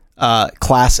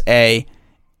Class A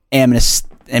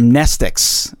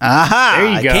amnestics. Aha!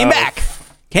 There you go.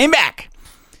 Came back.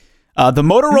 The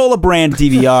Motorola brand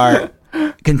DVR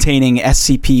containing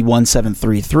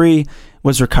SCP-1733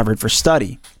 was recovered for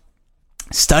study.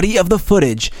 Study of the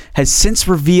footage has since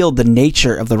revealed the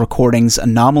nature of the recording's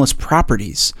anomalous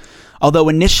properties. Although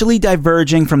initially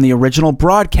diverging from the original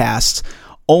broadcasts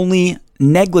only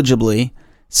negligibly,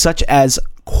 such as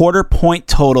quarter-point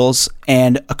totals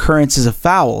and occurrences of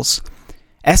fouls,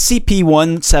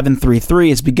 SCP-1733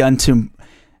 has begun to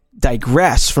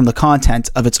digress from the content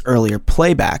of its earlier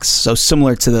playbacks, so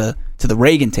similar to the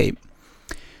Reagan tape.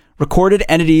 Recorded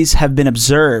entities have been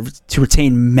observed to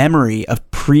retain memory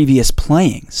of previous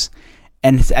playings,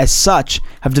 and as such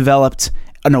have developed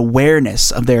an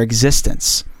awareness of their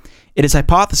existence. It is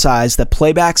hypothesized that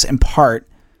playbacks impart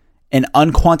an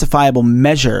unquantifiable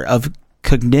measure of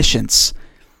cognitions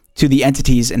to the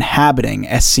entities inhabiting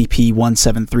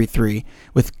SCP-1733,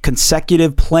 with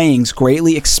consecutive playings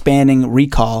greatly expanding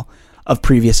recall of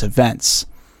previous events.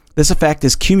 This effect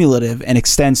is cumulative and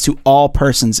extends to all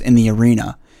persons in the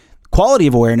arena. Quality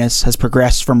of awareness has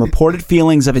progressed from reported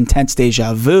feelings of intense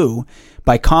deja vu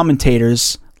by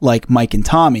commentators like Mike and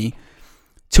Tommy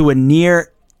to a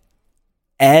near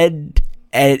to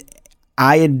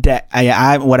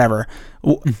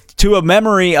a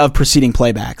memory of preceding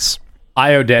playbacks.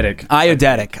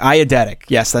 Iodetic.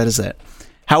 Yes, that is it.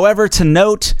 However, to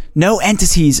note, no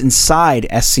entities inside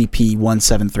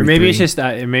SCP-1733. Maybe it's just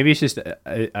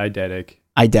eidetic.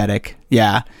 Eidetic,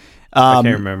 yeah. I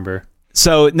can't remember.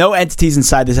 So, no entities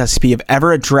inside this SCP have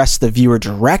ever addressed the viewer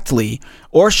directly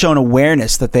or shown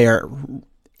awareness that they are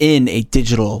in a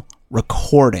digital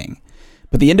recording.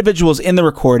 But the individuals in the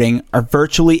recording are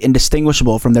virtually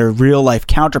indistinguishable from their real-life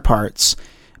counterparts,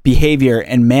 behavior,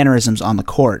 and mannerisms on the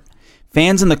court.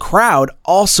 Fans in the crowd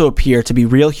also appear to be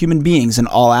real human beings in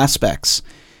all aspects,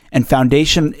 and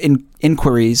Foundation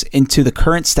inquiries into the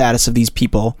current status of these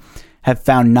people have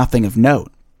found nothing of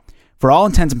note. For all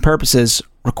intents and purposes,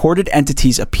 recorded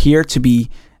entities appear to be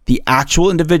the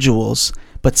actual individuals,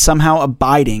 but somehow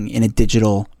abiding in a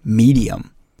digital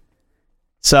medium.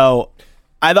 So,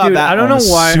 I thought that. I don't know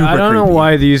why. I don't know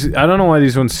why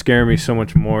these ones scare me so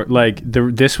much more. Like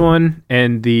this one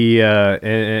and the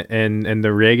and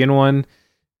the Reagan one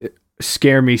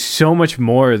scare me so much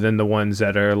more than the ones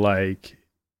that are like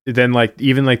even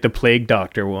like the Plague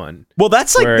Doctor one. Well,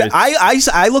 that's like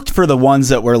I looked for the ones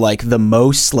that were like the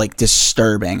most like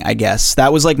disturbing. I guess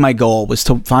that was like my goal, was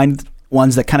to find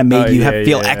ones that kind of made you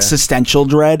feel existential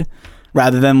dread,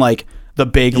 rather than like the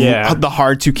big the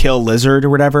hard to kill lizard or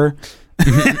whatever.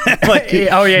 Like,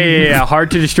 hard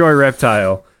to destroy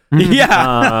reptile.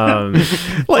 Yeah.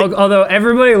 Although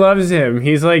everybody loves him,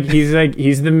 he's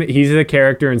the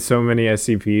character in so many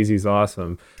SCPs. He's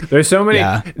awesome. There's so many.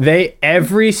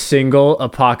 Every single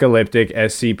apocalyptic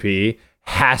SCP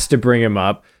has to bring him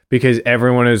up, because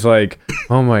everyone is like,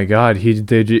 oh my god,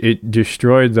 it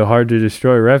destroyed the hard to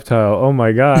destroy reptile. Oh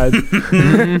my god.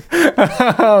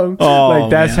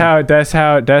 That's how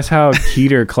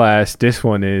Keter class this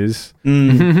one is.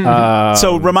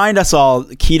 So remind us all,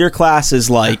 Keter class is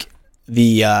like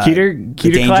the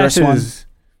Keter class one? Is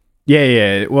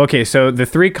well, okay, so the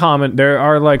three common, there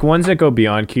are like ones that go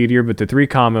beyond Keter, but the three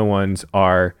common ones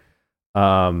are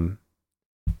or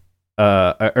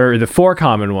the four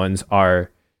common ones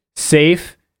are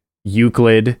Safe,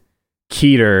 Euclid,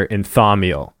 Keter, and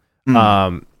Thaumiel.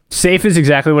 Safe is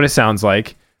exactly what it sounds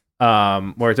like,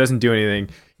 where it doesn't do anything.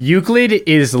 Euclid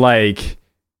is like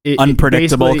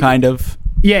unpredictable, kind of.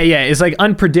 Yeah, it's like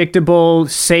unpredictable.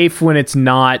 Safe when it's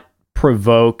not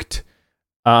provoked.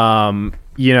 Can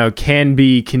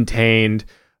be contained.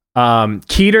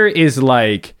 Keter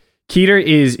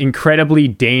is incredibly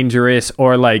dangerous,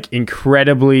 or like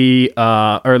incredibly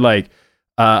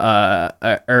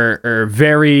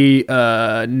very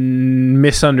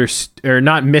misunderstood, or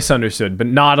not misunderstood, but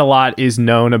not a lot is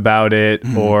known about it,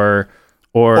 or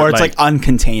it's like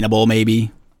uncontainable,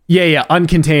 maybe.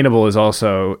 Uncontainable is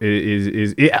also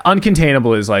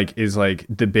uncontainable is like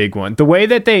the big one. The way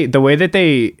that they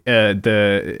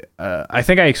I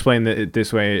think I explained it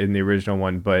this way in the original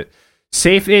one, but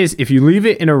safe is if you leave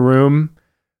it in a room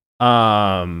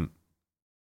and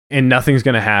nothing's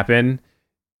gonna happen,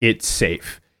 it's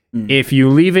safe. If you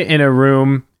leave it in a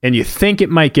room and you think it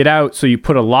might get out, so you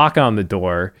put a lock on the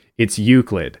door, it's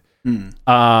Euclid.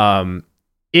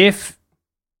 If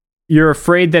you're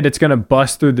afraid that it's going to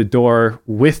bust through the door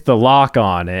with the lock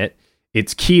on it,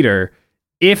 it's Keter.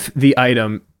 If the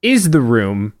item is the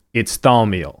room, it's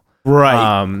Thaumiel.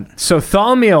 Right. So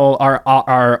Thaumiel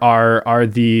are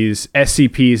these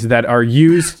SCPs that are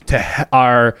used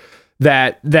to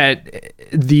that the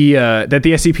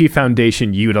SCP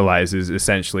Foundation utilizes,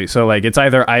 essentially. So like it's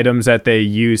either items that they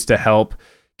use to help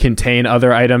contain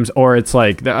other items, or it's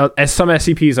like some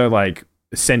SCPs are like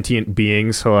sentient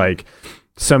beings. So like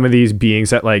some of these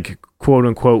beings that like quote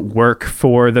unquote work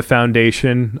for the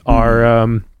Foundation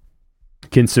are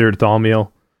considered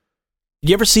Thaumiel. Did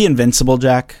you ever see Invincible,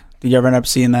 Jack? Did you ever end up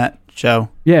seeing that show?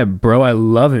 Yeah, bro, I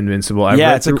love Invincible. I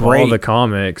read through all the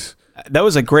comics. That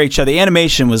was a great show. The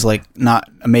animation was like not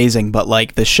amazing, but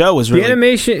like the show was really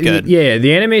good. Yeah,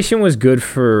 the animation was good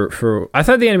for. I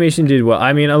thought the animation did well.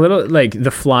 I mean, a little like the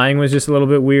flying was just a little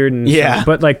bit weird,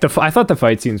 but like I thought the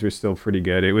fight scenes were still pretty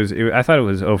good. I thought it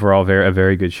was overall a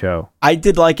very good show. I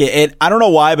did like it. I don't know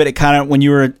why, but it kind of, when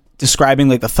you were describing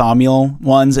like the Thaumiel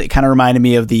ones, it kind of reminded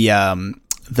me of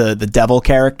the devil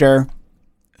character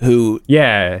who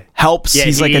helps. Yeah,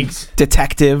 he's like a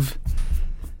detective.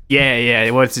 Yeah.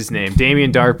 What's his name?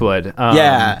 Damien Darkblood.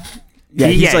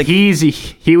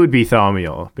 He would be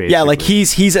Thaumiel, basically. Yeah, like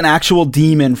he's an actual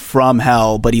demon from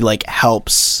hell, but he like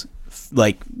helps,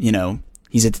 like, you know,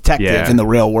 he's a detective in the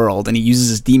real world, and he uses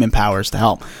his demon powers to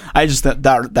help. I just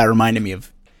that reminded me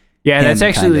of. Yeah, that's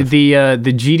actually the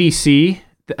GDC,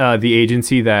 the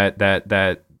agency that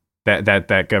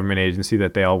government agency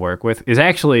that they all work with, is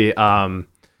actually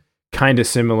kind of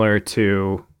similar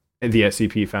to the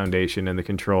SCP Foundation and the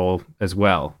Control as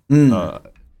well. In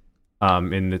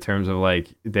the terms of like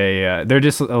they're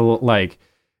just like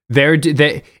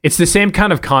it's the same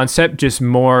kind of concept, just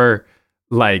more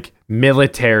like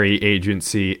military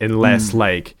agency and less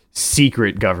like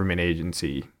secret government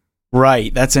agency.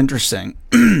 Right. That's interesting.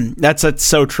 That's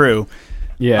so true.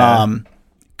 Yeah.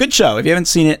 Good show. If you haven't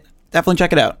seen it, definitely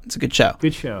check it out. It's a good show.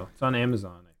 Good show. It's on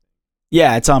Amazon.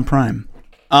 Yeah, it's on Prime.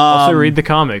 Also read the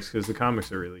comics, because the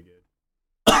comics are really good.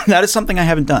 That is something I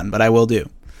haven't done, but I will do.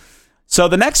 So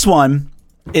the next one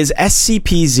is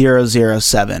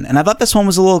SCP-007, and I thought this one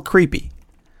was a little creepy.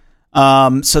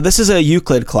 So this is a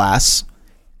Euclid class,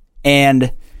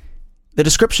 and the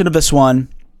description of this one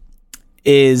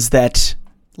is that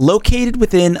located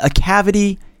within a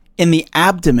cavity in the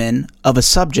abdomen of a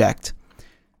subject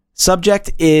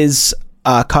is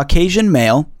Caucasian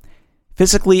male,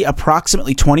 physically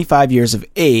approximately 25 years of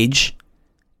age,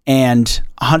 and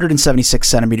 176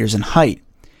 centimeters in height.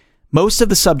 Most of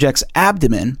the subject's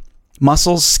abdomen,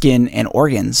 muscles, skin, and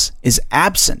organs is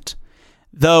absent,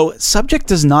 though subject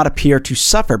does not appear to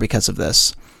suffer because of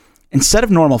this. Instead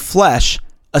of normal flesh,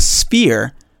 a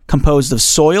sphere composed of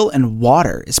soil and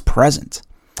water is present,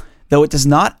 though it does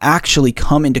not actually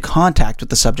come into contact with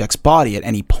the subject's body at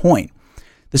any point.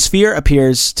 The sphere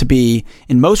appears to be,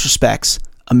 in most respects,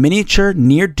 a miniature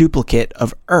near duplicate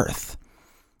of Earth,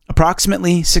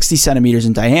 approximately 60 centimeters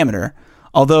in diameter,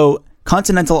 although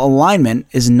continental alignment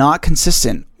is not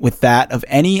consistent with that of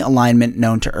any alignment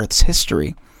known to Earth's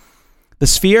history. The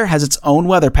sphere has its own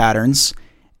weather patterns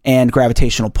and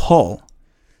gravitational pull,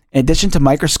 in addition to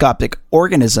microscopic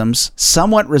organisms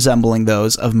somewhat resembling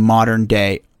those of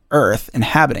modern-day Earth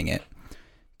inhabiting it.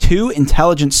 2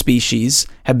 intelligent species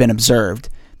have been observed,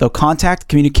 though contact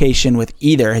communication with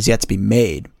either has yet to be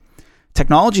made.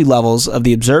 Technology levels of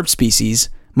the observed species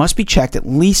must be checked at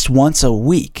least once a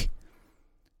week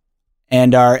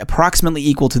and are approximately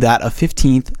equal to that of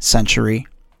 15th century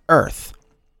Earth.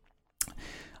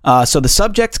 So the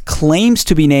subject claims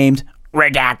to be named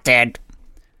Redacted,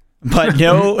 but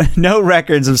no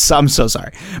records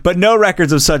of no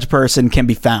records of such person can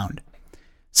be found.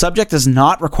 Subject does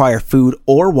not require food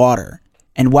or water,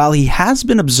 and while he has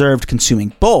been observed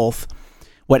consuming both,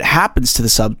 what happens to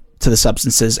the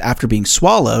substances after being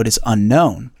swallowed is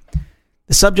unknown.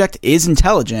 The subject is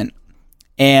intelligent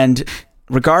and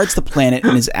regards the planet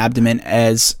in his abdomen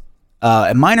as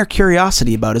a minor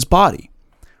curiosity about his body.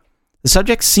 The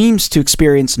subject seems to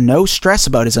experience no stress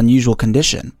about his unusual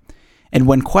condition, and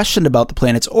when questioned about the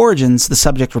planet's origins, the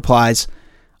subject replies,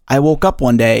 "I woke up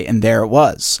one day and there it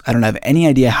was. I don't have any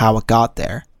idea how it got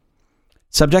there."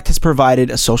 Subject has provided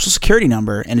a social security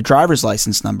number and a driver's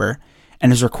license number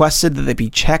and has requested that they be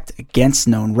checked against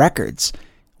known records.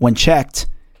 When checked,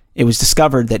 it was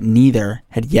discovered that neither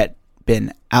had yet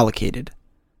been allocated.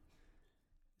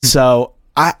 So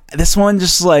this one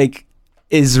just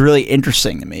is really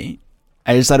interesting to me.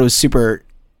 I just thought it was super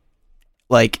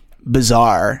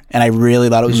bizarre, and I really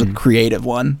thought it was a creative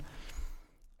one.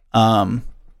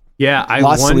 Yeah, I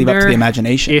lots wonder to leave up to the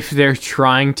imagination. If they're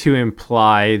trying to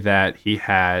imply that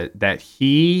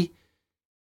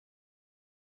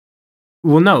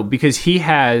no, because he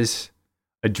has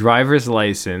a driver's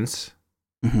license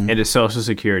and a social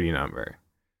security number,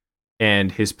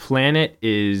 and his planet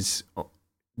is,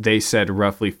 they said,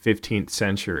 roughly 15th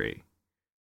century.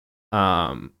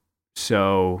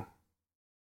 So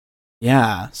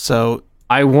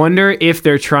I wonder if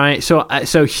they're trying. So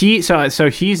he's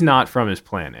not from his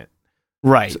planet,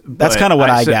 right? That's kind of what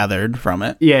I gathered from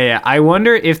it. Yeah. I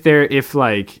wonder if they're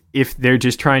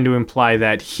just trying to imply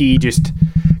that he just,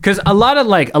 because a lot of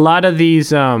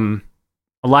these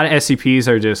a lot of SCPs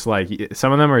are just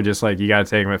some of them are just you gotta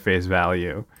take them at face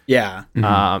value. Yeah.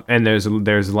 And there's a lot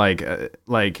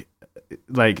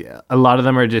of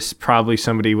them are just probably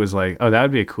somebody was like, oh, that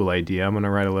would be a cool idea. I'm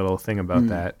gonna write a little thing about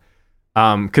that.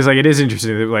 Because it is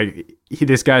interesting that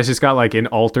this guy's just got an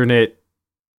alternate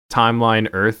timeline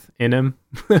Earth in him.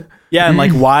 Yeah,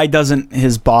 and why doesn't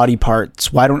his body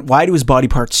parts? Why do his body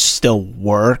parts still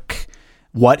work?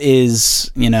 What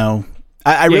is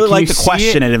I really like the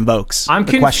question it invokes. I'm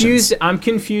confused. I'm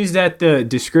confused at the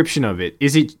description of it.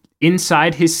 Is it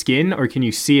inside his skin, or can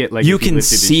you see it? You can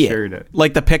see it.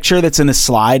 The picture that's in the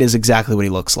slide is exactly what he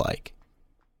looks like.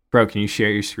 Bro, can you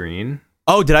share your screen?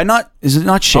 Oh, did I not? Is it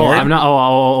not shared? Oh, I'm not.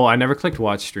 Oh, I never clicked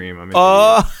watch stream. Can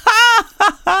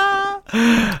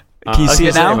you see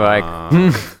it now?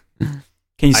 Can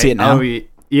you see it now?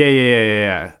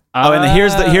 Yeah.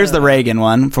 And here's the Reagan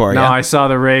one for you. No, I saw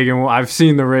the Reagan one. I've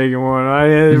seen the Reagan one.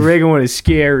 The Reagan one is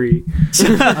scary.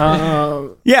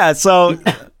 Yeah. So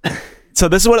this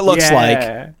is what it looks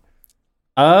like.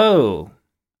 Oh.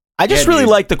 I just really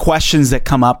like the questions that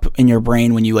come up in your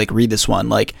brain when you read this one.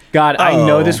 God, I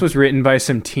know this was written by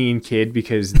some teen kid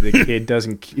because the kid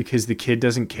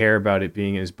doesn't care about it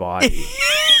being his body.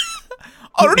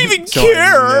 I don't even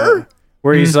care.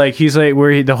 Where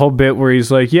the whole bit where he's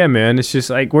like, yeah, man, it's just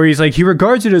where he's he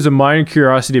regards it as a minor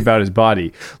curiosity about his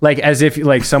body, as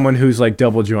if someone who's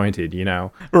double jointed,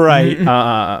 right?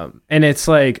 And it's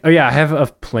oh yeah, I have a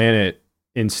planet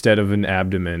instead of an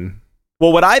abdomen.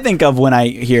 Well, what I think of when I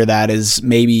hear that is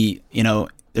maybe,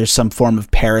 there's some form of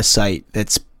parasite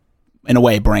that's, in a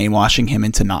way, brainwashing him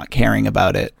into not caring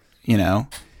about it,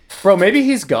 Bro, maybe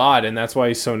he's God, and that's why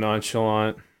he's so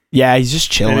nonchalant. Yeah, he's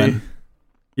just chilling.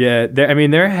 He's the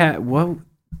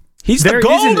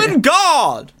golden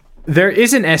god! There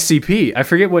is an SCP. I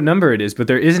forget what number it is, but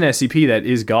there is an SCP that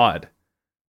is God.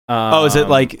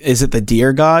 Is it the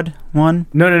deer god one?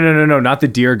 No, not the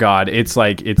deer god. It's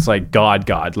like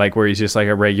god, like where he's just like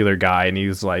a regular guy, and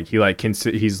he's like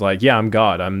yeah, I'm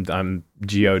God, I'm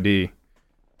God.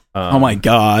 Oh my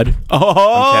god!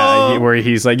 Where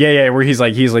he's like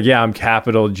yeah, I'm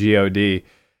capital God,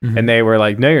 and they were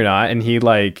like, no, you're not, and he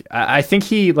like I think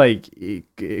he like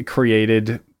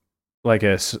created like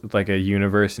a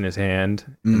universe in his hand,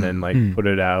 and then like put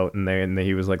it out, and then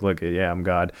he was like, look, yeah, I'm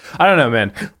God. I don't know,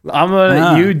 man. I'm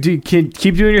gonna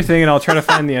keep doing your thing, and I'll try to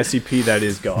find the SCP that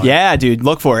is God. Yeah, dude,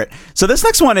 look for it. So this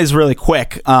next one is really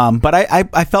quick, but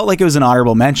I felt like it was an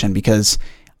honorable mention because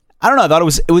I don't know, I thought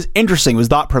it was interesting, it was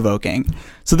thought provoking.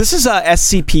 So this is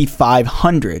SCP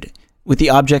 500 with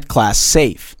the object class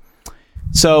safe.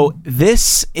 So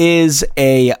this is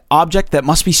a object that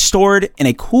must be stored in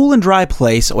a cool and dry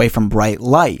place away from bright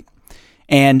light.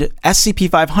 And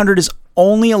SCP-500 is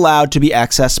only allowed to be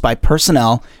accessed by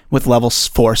personnel with level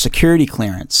 4 security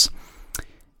clearance.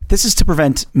 This is to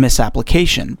prevent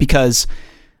misapplication, because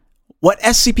what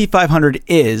SCP-500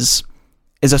 is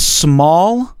a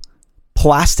small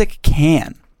plastic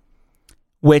can,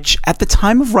 which at the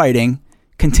time of writing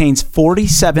contains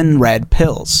 47 red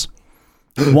pills.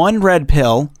 One red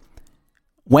pill,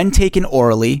 when taken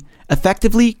orally,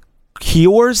 effectively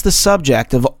cures the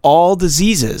subject of all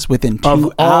diseases within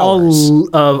 2 hours.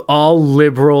 Of all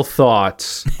liberal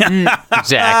thoughts.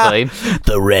 Exactly.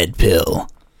 The red pill.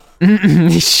 I don't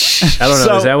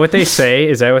know. Is that what they say?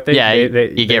 Is that what they? Yeah,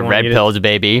 you get red pills,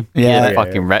 baby. Yeah,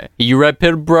 fucking red. You red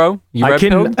pill, bro?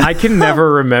 I can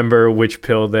never remember which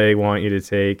pill they want you to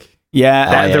take.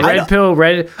 Yeah, the red pill.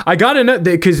 I gotta know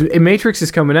because Matrix is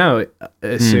coming out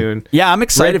soon. Yeah, I'm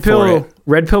excited for it.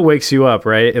 Red pill wakes you up,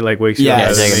 right? It like wakes you up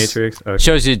out of the Matrix. Okay.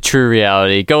 Shows you true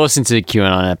reality. Go listen to the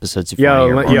QAnon episodes if you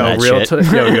want to hear real shit.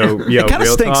 It kind of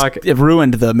stinks. Talk. It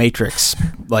ruined the Matrix.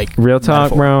 Like real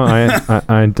talk, bro.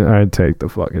 I take the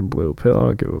fucking blue pill. I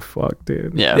don't give a fuck,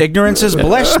 dude. Yeah. Ignorance is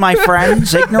bliss, my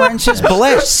friends. Ignorance is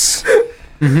bliss.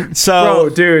 Mm-hmm. So, bro,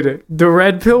 dude, the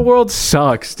red pill world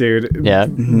sucks, dude. Yeah,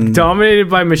 dominated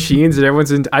by machines, and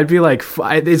everyone's in. I'd be like,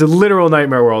 it's a literal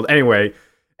nightmare world. Anyway,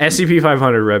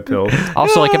 SCP-500 red pill.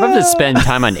 Also, like, if I have to spend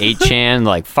time on 8chan,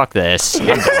 like, fuck this. I'm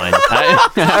done. I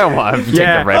don't want to take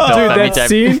the red pill.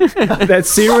 Dude, that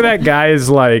scene where that guy is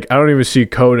like, I don't even see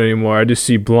code anymore. I just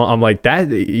see blonde. I'm like,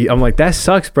 that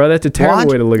sucks, bro. That's a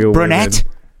terrible way to look at brunette.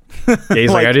 Women. Yeah, he's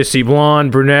like, I just see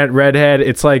blonde, brunette, redhead.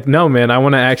 It's like, no, man, I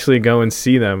want to actually go and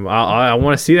see them. I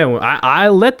want to see them. I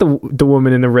let the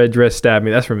woman in the red dress stab me.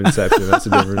 That's from Inception. That's a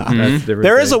different.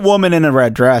 There is a woman in a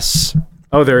red dress.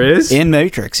 Oh, there is? In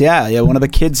Matrix, yeah. One of the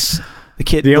kids.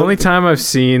 The only time I've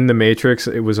seen The Matrix,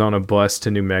 it was on a bus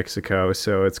to New Mexico,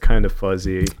 so it's kind of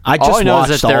fuzzy. All I know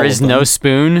is that there is no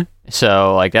spoon.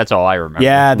 So, like, that's all I remember.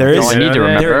 Yeah, there is. I need to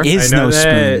remember. There is no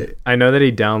spoon. I know that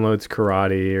he downloads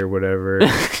karate or whatever.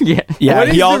 Yeah.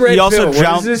 He also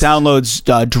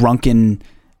downloads drunken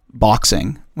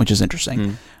boxing, which is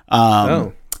interesting.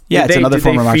 Yeah, it's another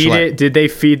form of martial art. Did they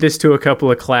feed this to a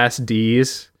couple of Class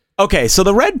Ds? Okay, so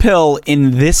the red pill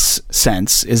in this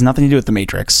sense is nothing to do with the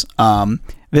Matrix.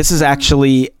 This is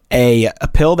actually a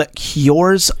pill that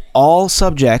cures all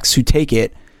subjects who take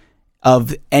it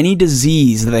of any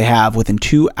disease that they have within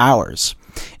 2 hours.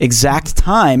 Exact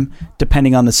time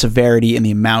depending on the severity and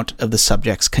the amount of the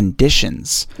subject's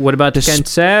conditions. What about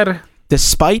cancer?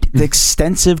 Despite the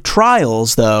extensive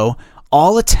trials, though,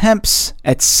 all attempts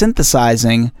at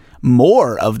synthesizing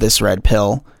more of this red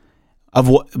pill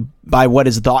by what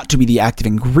is thought to be the active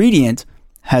ingredient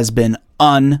has been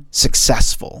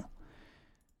unsuccessful.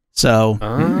 So,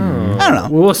 I don't know.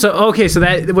 Well, so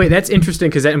that's interesting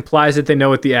because that implies that they know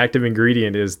what the active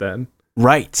ingredient is then.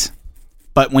 Right.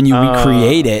 But when you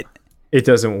recreate it, it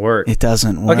doesn't work. It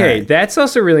doesn't work. Okay, that's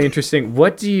also really interesting.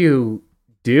 What do you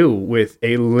do with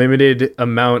a limited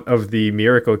amount of the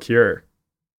miracle cure?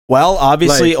 Well,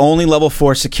 obviously, only level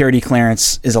 4 security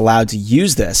clearance is allowed to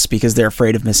use this because they're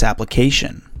afraid of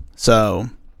misapplication. So,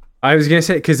 I was gonna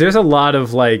say because there's a lot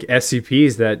of like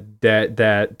SCPs that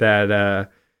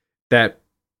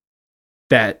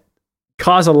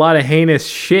cause a lot of heinous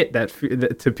shit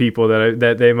that to people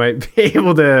that they might be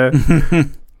able to.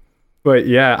 But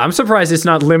yeah, I'm surprised it's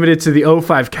not limited to the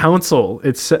O5 Council.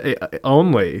 It's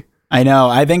only. I know.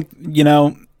 I think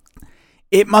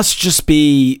it must just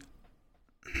be.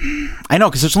 I know,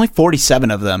 because there's only 47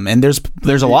 of them, and there's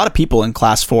a lot of people in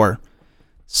Class 4.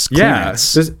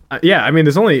 Clearance. Yeah.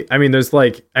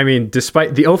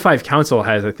 Despite the O5 Council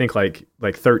has, I think, like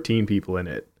 13 people in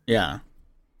it. Yeah.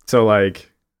 So like,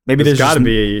 maybe there's got to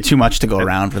be too much to go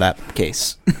around for that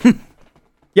case.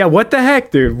 Yeah, what the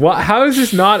heck, dude? How is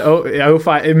this not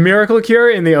O5 Miracle Cure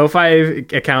in the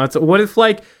O5 accounts? What if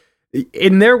like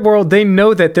in their world they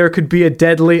know that there could be a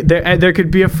deadly there could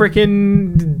be a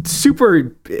freaking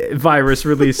super virus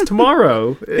released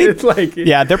tomorrow? It's like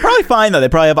yeah, they're probably fine though. They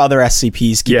probably have other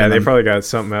SCPs. Yeah, they probably got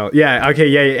something else. Yeah, okay,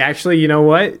 yeah. Actually, you know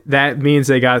what? That means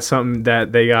they got something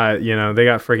that they got. You know, they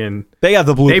got freaking. They got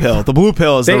the blue pill. The blue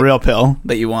pill is the real pill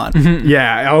that you want.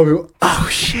 Yeah. Oh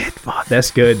shit! Fuck,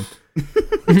 that's good.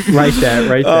 Write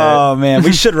that. Oh man,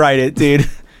 we should write it, dude.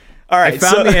 All right, I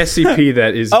found the SCP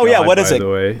that is. Oh yeah, what is by it? The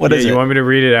way. What is it? You want me to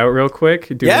read it out real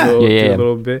quick? Do a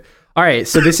little bit. All right,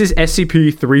 so this is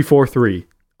SCP-343.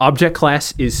 Object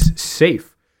class is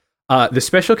safe. The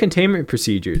special containment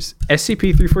procedures.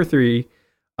 SCP-343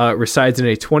 resides in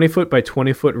a 20-foot by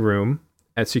 20-foot room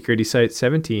at Security Site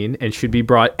 17 and should be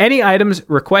brought any items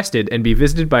requested and be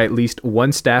visited by at least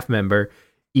one staff member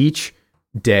each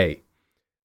day.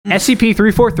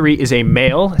 SCP-343 is a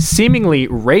male, seemingly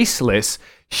raceless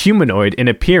humanoid in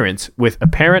appearance with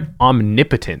apparent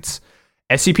omnipotence.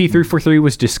 SCP-343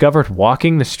 was discovered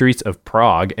walking the streets of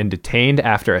Prague and detained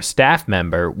after a staff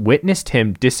member witnessed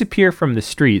him disappear from the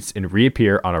streets and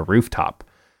reappear on a rooftop.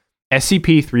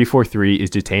 SCP-343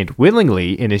 is detained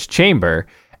willingly in his chamber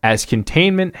as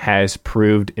containment has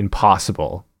proved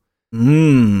impossible.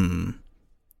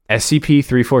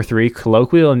 SCP-343,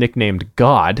 colloquially nicknamed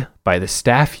God by the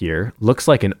staff here, looks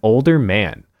like an older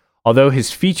man, although his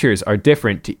features are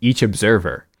different to each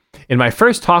observer. In my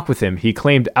first talk with him, he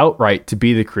claimed outright to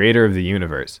be the creator of the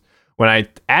universe. When I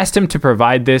asked him to prove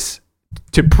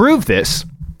this,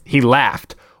 he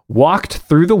laughed, walked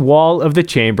through the wall of the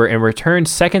chamber, and returned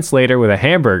seconds later with a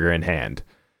hamburger in hand.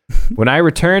 When I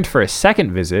returned for a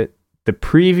second visit, the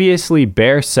previously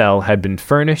bare cell had been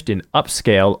furnished in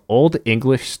upscale Old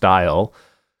English style,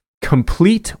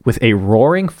 complete with a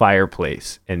roaring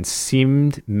fireplace, and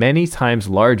seemed many times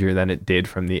larger than it did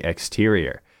from the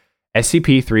exterior.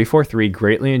 SCP-343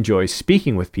 greatly enjoys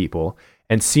speaking with people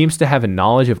and seems to have a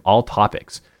knowledge of all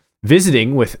topics.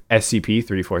 Visiting with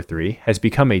SCP-343 has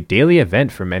become a daily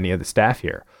event for many of the staff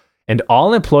here, and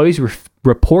all employees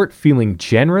report feeling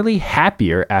generally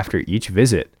happier after each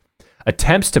visit.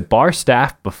 Attempts to bar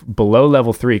staff below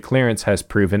level 3 clearance has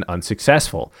proven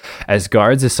unsuccessful, as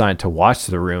guards assigned to watch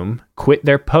the room quit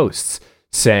their posts,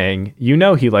 saying, "You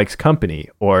know he likes company,"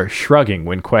 or shrugging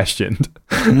when questioned.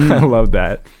 I love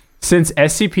that. Since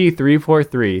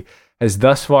SCP-343 has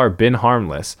thus far been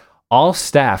harmless, all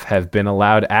staff have been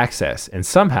allowed access, and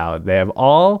somehow they have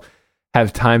all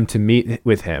have time to meet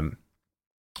with him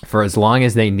for as long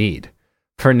as they need.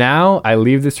 For now, I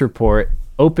leave this report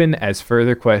open as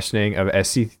further questioning of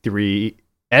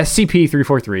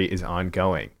SCP-343 is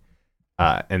ongoing.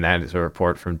 And that is a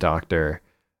report from Dr.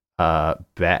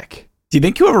 Beck. Do you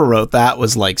think whoever wrote that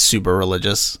was like super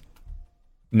religious?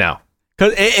 No.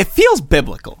 Because it feels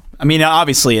biblical. I mean,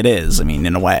 obviously it is. I mean,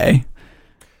 in a way.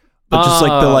 But just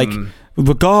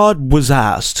the God was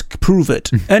asked, prove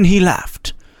it, and he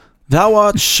laughed.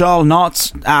 Thou shall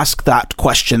not ask that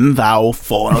question, thou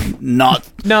for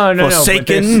not no,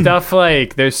 forsaken. No, but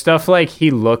there's stuff like he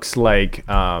looks like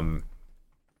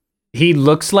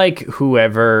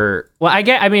whoever. Well, I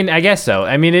guess so.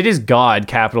 I mean, it is God,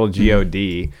 capital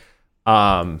G-O-D.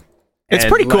 It's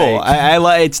pretty cool.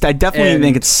 I definitely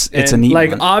think it's a neat like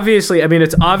one. Obviously, I mean,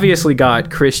 it's obviously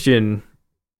got Christian,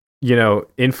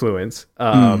 influence.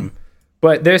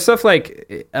 But there's stuff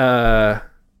like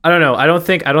I don't know. I don't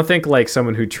think like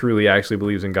someone who truly actually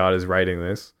believes in God is writing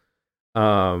this.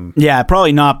 Yeah,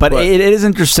 probably not. But it is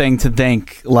interesting to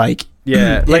think like,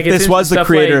 yeah, like if this was the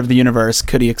creator of the universe,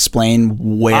 could he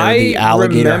explain where the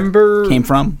alligator came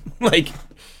from? Like,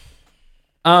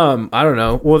 I don't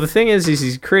know. Well, the thing is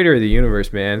he's creator of the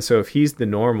universe, man. So if he's the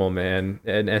normal man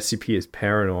and SCP is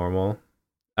paranormal,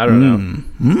 I don't know.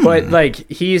 But like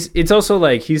it's also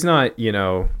like he's not,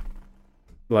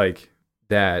 like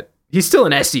that. He's still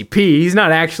an SCP. He's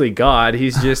not actually God.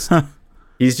 He's just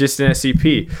he's just an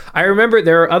SCP. I remember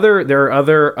there are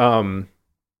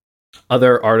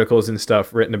other articles and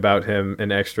stuff written about him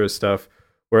and extra stuff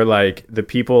where like the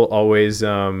people always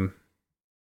like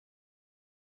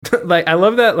I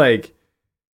love that like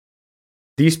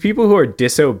these people who are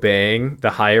disobeying the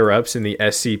higher ups in the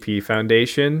SCP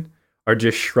Foundation are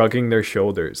just shrugging their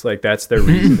shoulders. Like that's their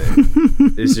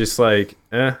reasoning. It's just like,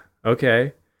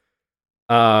 okay.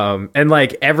 And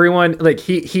like everyone, like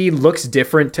he looks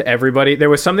different to everybody. There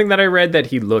was something that I read that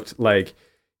he looked like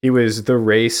he was the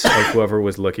race of whoever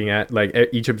was looking at. Like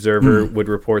each observer would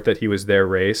report that he was their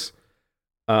race.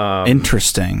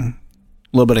 Interesting.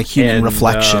 A little bit of human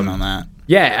reflection on that.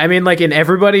 Yeah, I mean, like, and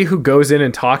everybody who goes in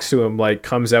and talks to him like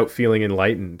comes out feeling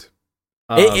enlightened.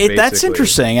 That's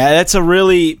interesting. That's a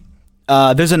really...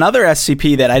 there's another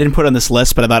SCP that I didn't put on this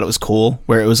list, but I thought it was cool,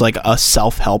 where it was like a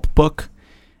self-help book,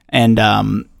 and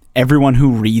everyone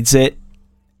who reads it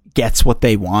gets what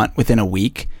they want within a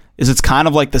week. It's kind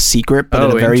of like The Secret, but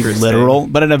in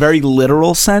a very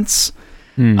literal sense.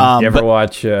 You ever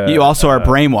watch? You also are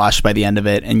brainwashed by the end of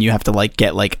it, and you have to like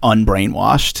get like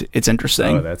unbrainwashed. It's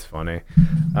interesting. Oh, that's funny.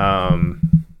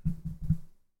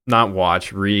 Not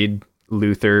watch, read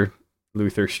Luther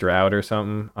Stroud or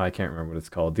something. I can't remember what it's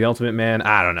called. The Ultimate Man.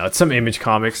 I don't know. It's some Image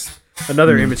Comics.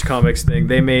 Another Image Comics thing.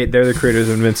 They're the creators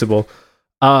of Invincible.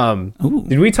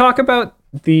 Did we talk about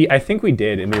I think we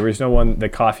did in the original one, the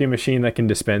coffee machine that can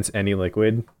dispense any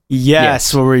liquid?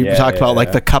 Yes. Where we talked about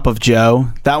like the Cup of Joe.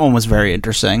 That one was very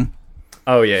interesting.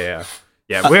 Oh yeah.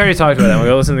 We already talked about that. We'll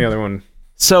go listen to the other one.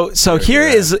 So here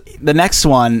is the next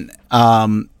one.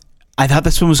 I thought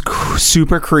this one was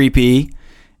super creepy.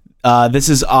 This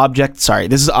is object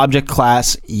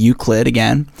class Euclid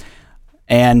again.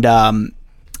 And the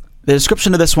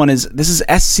description of this one is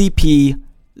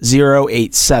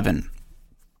SCP-087.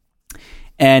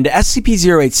 And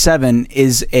SCP-087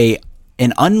 is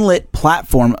an unlit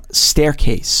platform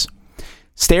staircase.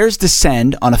 Stairs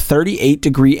descend on a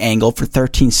 38-degree angle for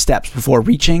 13 steps before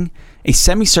reaching a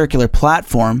semicircular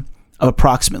platform of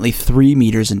approximately 3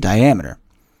 meters in diameter.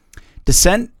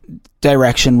 Descent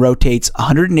direction rotates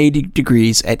 180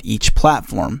 degrees at each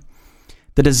platform.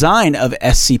 The design of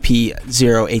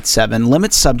SCP-087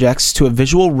 limits subjects to a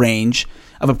visual range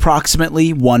of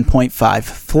approximately 1.5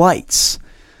 flights.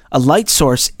 A light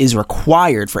source is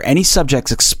required for any subjects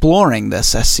exploring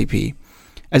this SCP,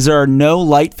 as there are no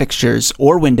light fixtures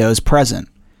or windows present.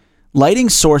 Lighting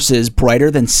sources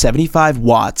brighter than 75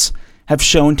 watts have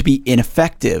shown to be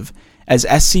ineffective, as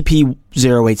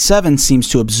SCP-087 seems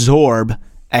to absorb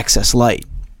excess light.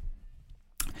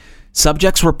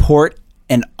 Subjects report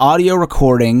an audio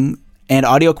recording and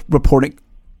audio reporting.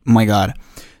 Oh my God.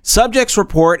 Subjects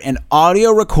report and audio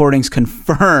recordings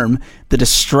confirm the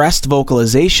distressed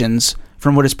vocalizations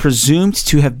from what is presumed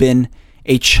to have been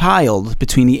a child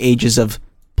between the ages of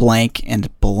blank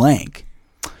and blank.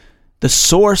 The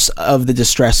source of the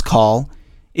distress call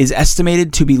is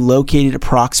estimated to be located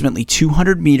approximately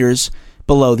 200 meters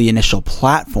below the initial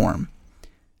platform.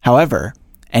 However,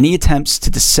 any attempts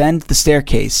to descend the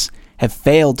staircase have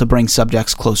failed to bring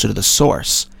subjects closer to the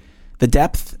source. The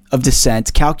depth of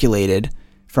descent calculated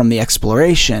from the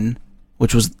exploration,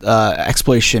 which was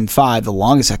exploration 5, the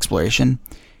longest exploration,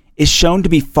 is shown to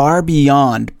be far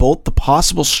beyond both the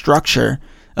possible structure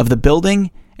of the building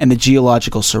and the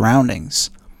geological surroundings.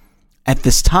 At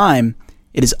this time,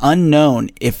 it is unknown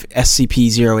if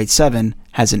SCP-087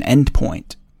 has an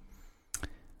endpoint.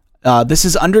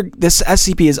 This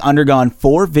SCP has undergone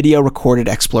 4 video-recorded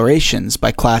explorations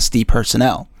by Class D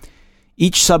personnel.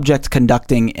 Each subject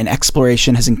conducting an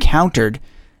exploration has encountered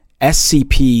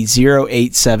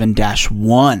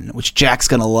SCP-087-1, which Jack's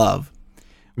gonna love,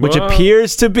 which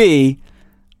appears to be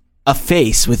a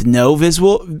face with no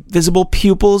visible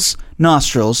pupils,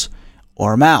 nostrils,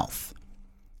 or mouth.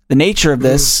 The nature of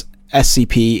this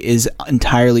SCP is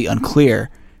entirely unclear,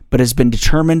 but has been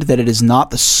determined that it is not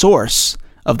the source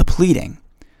of the pleading.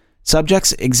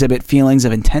 Subjects exhibit feelings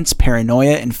of intense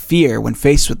paranoia and fear when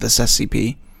faced with this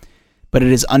SCP, but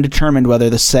it is undetermined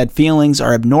whether the said feelings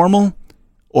are abnormal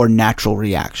or natural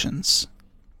reactions.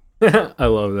 I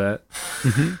love that.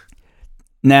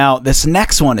 Now, this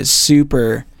next one is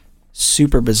super,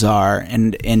 super bizarre,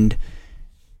 and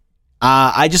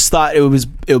I just thought it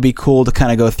would be cool to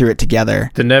kind of go through it together.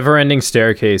 The Never-Ending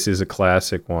Staircase is a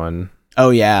classic one. Oh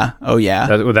yeah.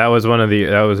 That was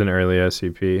an early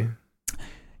SCP.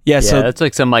 Yeah, so that's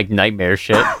like some like nightmare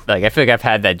shit. Like I feel like I've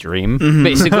had that dream,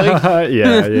 basically.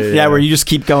 Yeah, where you just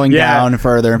keep going down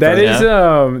further. That is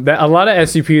a lot of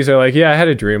SCPs are like, I had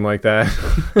a dream like that.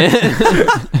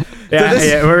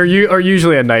 Or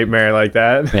usually a nightmare like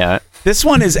that. Yeah. This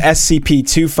one is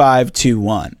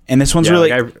SCP-2521, and this one's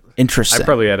really interesting. I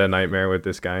probably had a nightmare with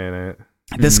this guy in it.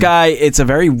 This guy, it's a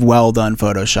very well done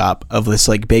Photoshop of this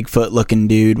like Bigfoot looking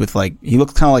dude with like, he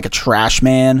looks kind of like a trash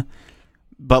man.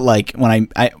 But like what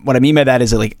I mean by that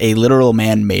is like a literal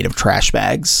man made of trash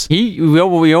bags. He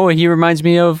reminds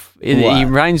me of. He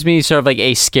reminds me sort of like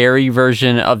a scary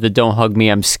version of the "Don't Hug Me,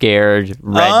 I'm Scared"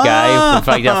 red guy with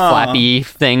like the flappy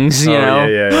things, you know.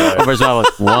 Yeah. Over as well, like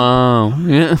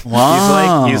whoa.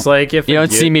 Wow. He's like if you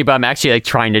don't see me, but I'm actually like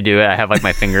trying to do it. I have like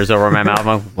my fingers over my mouth. I'm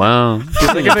like, whoa.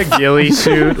 He's like if a ghillie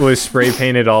suit was spray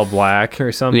painted all black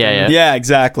or something. Yeah,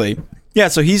 exactly. Yeah,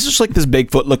 so he's just like this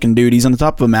Bigfoot looking dude. He's on the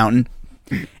top of a mountain.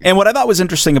 And what I thought was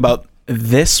interesting about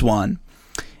this one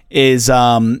is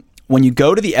one when you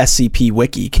go to the SCP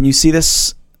wiki, can you see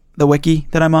this? The wiki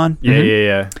that I'm on?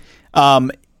 Yeah.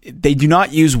 They do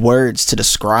not use words to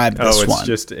describe this one. It's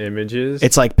just images?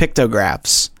 It's like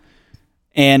pictographs.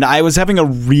 And I was having a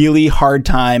really hard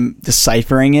time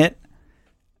deciphering it.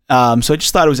 So I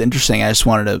just thought it was interesting. I just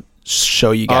wanted to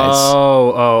show you guys.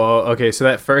 Okay. So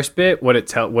that first bit, what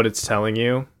it's telling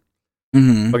you.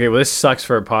 Mm-hmm. Okay, well, this sucks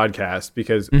for a podcast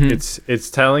because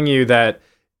it's telling you that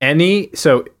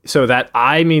so that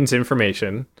I means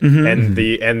information and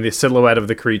the silhouette of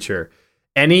the creature.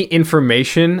 Any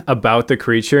information about the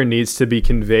creature needs to be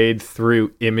conveyed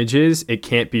through images. It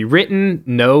can't be written,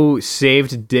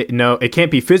 it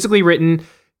can't be physically written,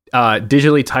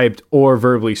 digitally typed, or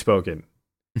verbally spoken.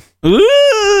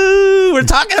 Ooh, we're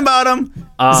talking about him.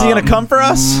 Is he gonna come for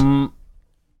us?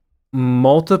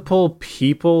 Multiple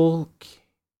people.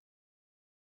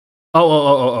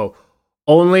 Oh.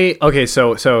 Only okay.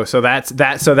 So that's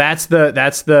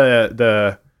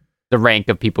the rank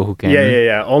of people who can.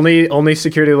 Yeah. Only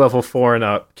security level 4 and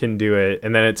up can do it.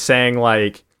 And then it's saying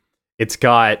like it's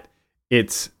like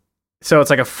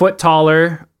a foot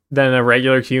taller than a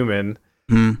regular human,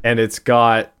 and it's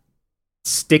got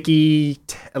sticky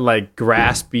like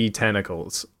graspy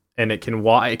tentacles, and it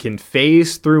can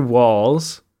phase through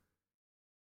walls.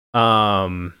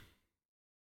 And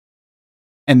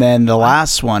then the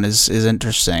last one is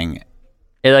interesting.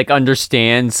 It like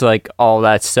understands like all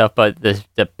that stuff, but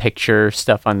the picture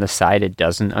stuff on the side it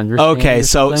doesn't understand. Okay,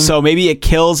 so maybe it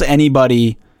kills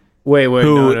anybody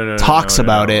who talks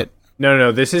about it.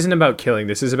 No, this isn't about killing.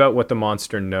 This is about what the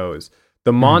monster knows.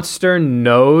 The monster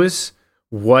knows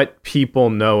what people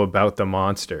know about the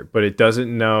monster, but it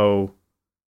doesn't know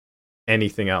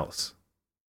anything else.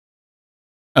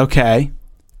 Okay.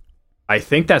 I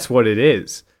think that's what it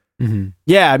is. Mm-hmm.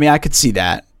 Yeah, I mean, I could see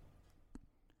that.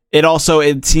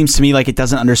 It seems to me like it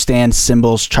doesn't understand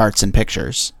symbols, charts, and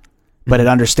pictures, but it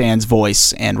understands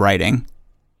voice and writing.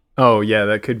 Oh, yeah,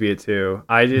 that could be it too.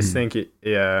 I just think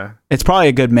it's probably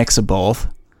a good mix of both.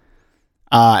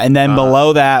 And then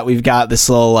below that, we've got this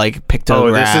little like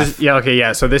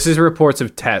pictograph. So this is reports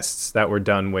of tests that were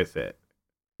done with it.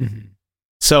 Mm-hmm.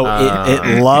 So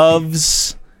it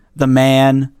loves the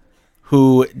man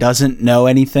who doesn't know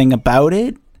anything about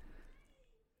it.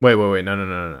 Wait,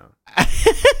 no.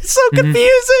 It's so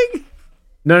confusing.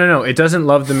 No. It doesn't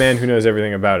love the man who knows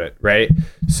everything about it, right?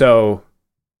 So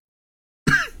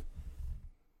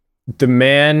the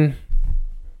man.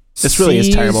 This really is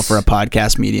terrible for a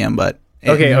podcast medium, but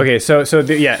okay. So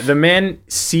the man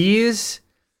sees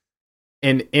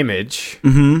an image.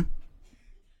 Mm-hmm.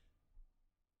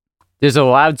 There's a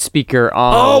loudspeaker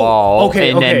on the wall,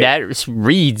 and then that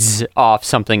reads off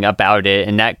something about it,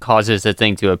 and that causes the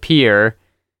thing to appear.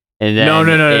 And then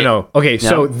no. Okay,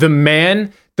 so the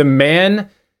man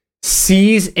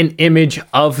sees an image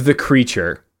of the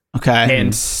creature. Okay,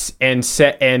 and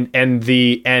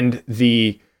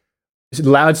the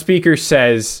loudspeaker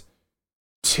says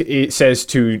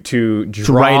to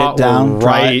draw write it down,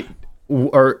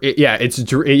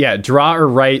 draw or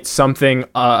write something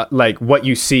like what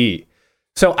you see.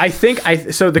 So I think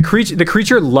the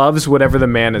creature loves whatever the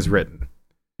man has written,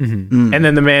 and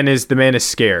then the man is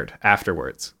scared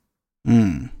afterwards.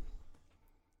 And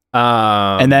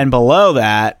then below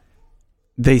that,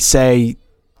 they say,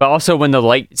 but also when all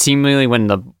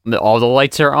the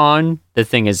lights are on, the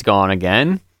thing is gone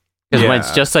again. Because when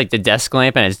it's just like the desk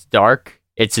lamp and it's dark,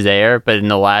 it's there. But in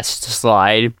the last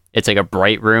slide, it's like a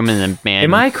bright room, and then man,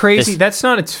 am I crazy? That's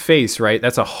not its face, right?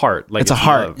 That's a heart. Like it's a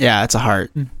heart. Love. Yeah, it's a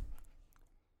heart.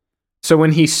 So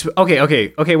when he's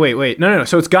wait. No.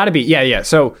 So it's got to be yeah.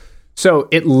 So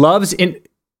it loves it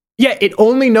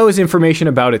only knows information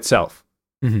about itself.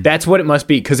 Mm-hmm. That's what it must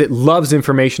be, because it loves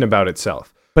information about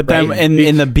itself. But then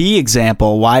in the B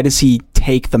example, why does he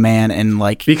take the man and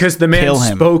because the man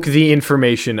spoke the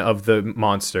information of the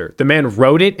monster. The man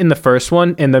wrote it in the first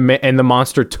one, and the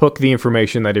monster took the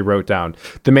information that he wrote down.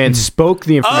 The man spoke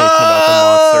the information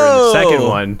about the monster in the second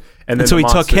one, and then so he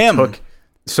took him.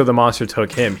 So the monster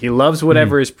took him. He loves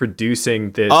whatever is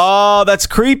producing this. Oh, that's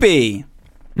creepy.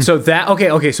 So that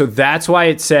so that's why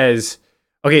it says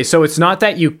so it's not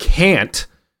that you can't,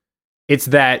 it's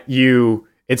that you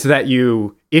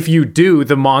if you do,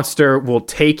 the monster will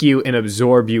take you and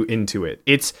absorb you into it.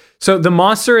 The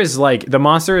monster is like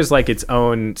its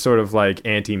own sort of like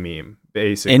anti-meme,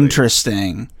 basically.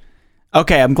 Interesting.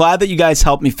 Okay, I'm glad that you guys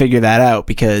helped me figure that out,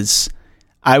 because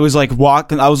I was like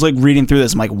reading through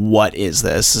this. I'm like, what is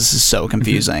this? This is so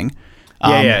confusing.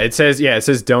 It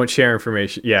says don't share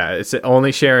information. Yeah, it's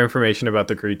only share information about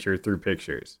the creature through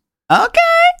pictures. Okay.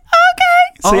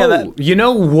 So you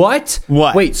know what?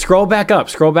 What? Wait, scroll back up.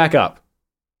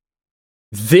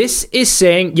 This is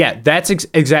saying, that's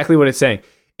exactly what it's saying.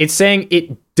 It's saying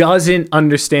it doesn't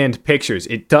understand pictures.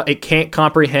 It can't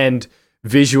comprehend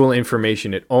visual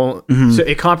information. So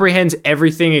it comprehends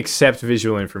everything except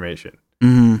visual information.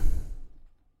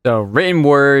 So written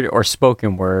word or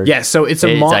spoken word. Yeah, so it's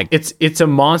a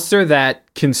monster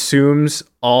that consumes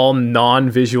all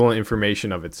non-visual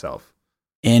information of itself.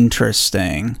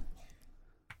 Interesting.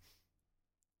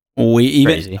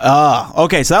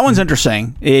 Okay, so that one's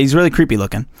interesting. He's really creepy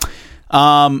looking.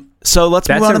 So let's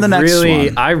move on to the next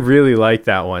one. I really like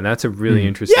that one. That's a really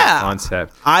interesting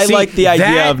concept. I like the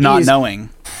idea of not knowing.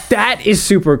 That is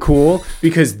super cool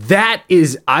because that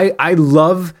is why I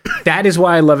love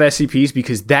SCPs,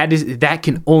 because that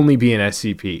can only be an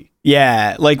SCP.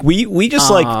 Yeah, like we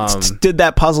just did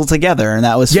that puzzle together and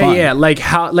that was fun. Yeah,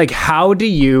 how do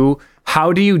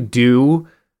you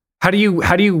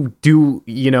do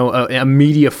a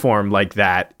media form like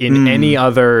that in any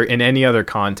other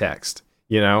context,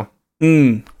 you know?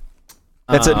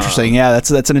 That's interesting. Yeah,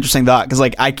 that's an interesting thought, because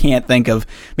like I can't think of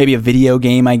maybe a video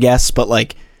game, I guess, but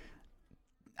like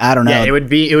I don't know. Yeah, it would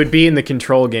be in the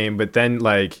Control game, but then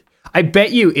like I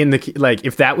bet you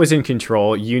if that was in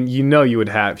Control, you would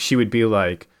have, she would be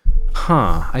like,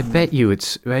 I bet you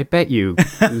she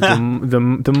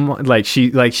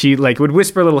would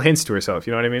whisper little hints to herself,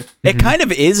 you know what I mean? It kind of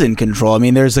is in Control. I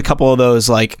mean, there's a couple of those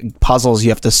like puzzles you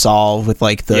have to solve with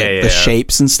like the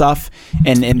shapes and stuff,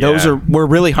 and those were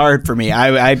really hard for me.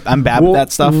 I'm bad with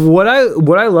that stuff. What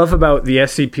I love about the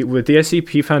SCP, what the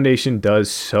SCP Foundation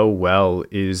does so well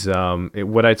is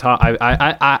it's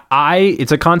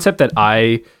a concept that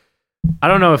I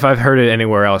don't know if I've heard it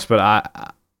anywhere else, but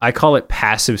I call it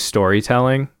passive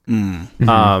storytelling.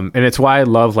 And it's why I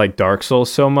love like Dark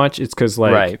Souls so much. It's because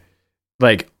like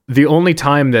the only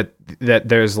time that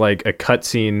there's like a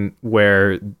cutscene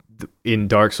where in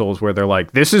Dark Souls where they're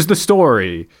like, this is the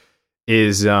story,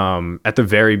 is at the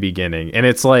very beginning. And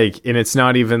it's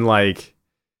not even like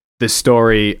the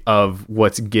story of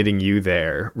what's getting you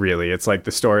there, really. It's like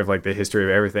the story of like the history of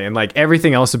everything. And like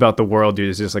everything else about the world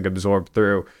is just like absorbed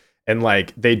through. And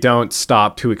like they don't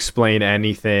stop to explain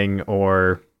anything,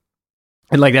 and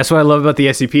like that's what I love about the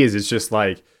SCP is it's just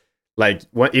like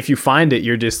what if you find it,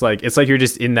 you're just like, it's like you're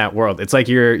just in that world. It's like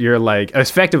you're like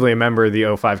effectively a member of the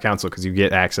O5 Council because you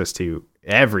get access to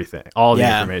everything, all the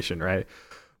information, right?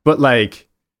 But like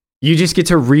you just get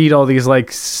to read all these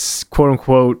like quote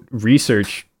unquote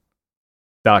research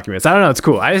documents. I don't know, it's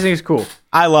cool. I just think it's cool.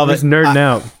 I love it. Just nerding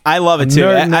out. I love it too.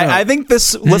 I think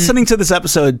this listening to this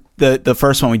episode, the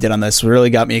first one we did on this, really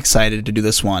got me excited to do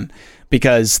this one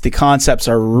because the concepts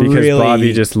are really.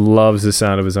 Bobby just loves the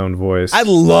sound of his own voice. I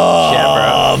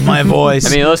love my voice. I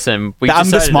mean, listen, we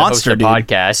decided to host a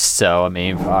podcast, so I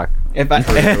mean, fuck.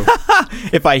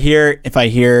 If I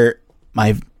hear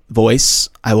my voice,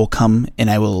 I will come and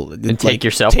I will take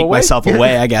myself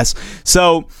away. I guess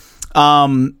so.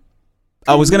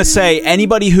 I was going to say,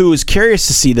 anybody who is curious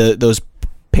to see those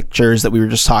pictures that we were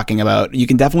just talking about, you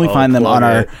can definitely find them on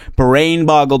our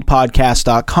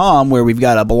brainboggledpodcast.com, where we've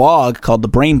got a blog called The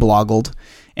Brain Bloggled,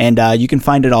 and you can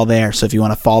find it all there. So if you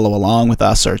want to follow along with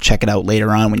us or check it out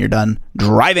later on when you're done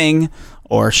driving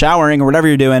or showering or whatever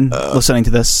you're doing, listening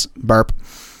to this burp.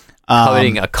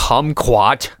 Coding a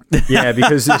kumquat. Yeah,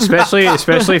 because especially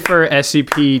for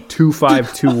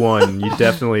SCP-2521, you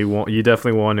definitely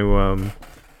want to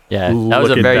that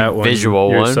was a very visual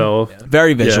one.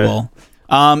 Very visual.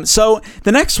 Yeah. So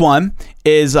the next one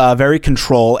is very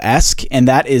Control-esque, and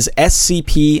that is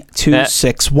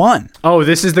SCP-261. Oh,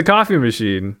 this is the coffee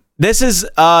machine. This is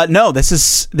no. This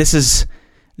is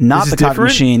not the coffee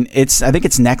machine. I think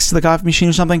it's next to the coffee machine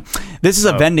or something. This is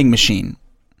a vending machine.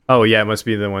 Oh yeah, it must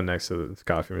be the one next to the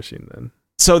coffee machine then.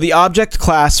 So the object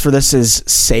class for this is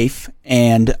safe,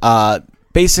 and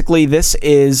basically, this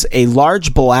is a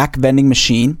large black vending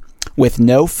machine with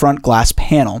no front glass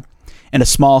panel and a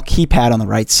small keypad on the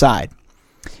right side.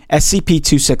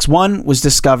 SCP-261 was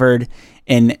discovered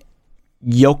in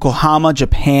Yokohama,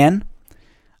 Japan,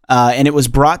 and it was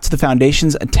brought to the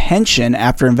Foundation's attention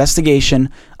after investigation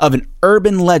of an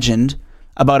urban legend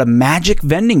about a magic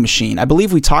vending machine. I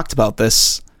believe we talked about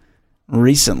this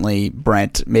recently,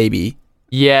 Brent, maybe.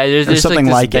 Yeah, there's something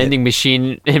like this vending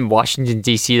machine in Washington,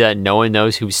 D.C. that no one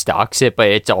knows who stocks it, but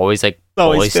it's always like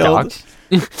fully stocked.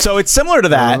 So it's similar to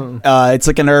that. It's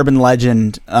like an urban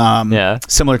legend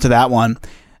similar to that one,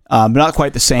 but not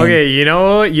quite the same. Okay, you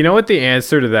know what the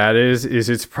answer to that is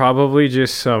it's probably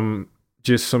just some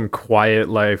just some quiet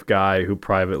life guy who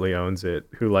privately owns it,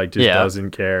 who like just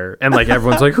doesn't care, and like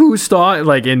everyone's like, who stole?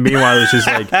 Like, and meanwhile, it's just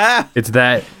like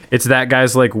it's that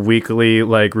guy's like weekly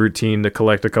like routine to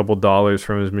collect a couple dollars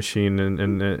from his machine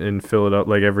and fill it up.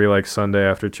 Like every like Sunday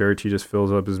after church, he just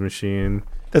fills up his machine.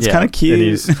 That's kind of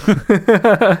cute.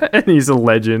 And he's a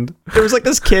legend. There was like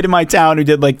this kid in my town who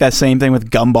did like that same thing with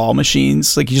gumball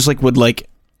machines. Like he just like would like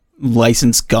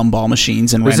license gumball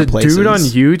machines in random places. There's a dude on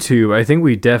YouTube, I think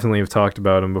we definitely have talked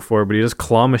about him before, but he does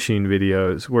claw machine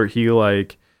videos where he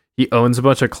owns a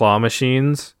bunch of claw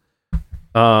machines,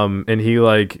 and he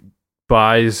like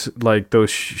buys like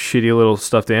those shitty little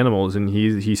stuffed animals, and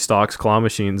he stocks claw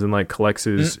machines and like collects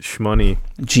his shmoney.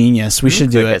 Genius. We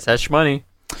should do it. That's shmoney.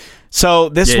 So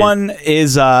this one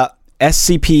is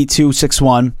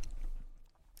SCP-261,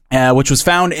 which was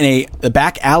found in the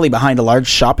back alley behind a large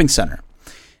shopping center,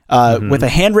 with a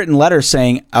handwritten letter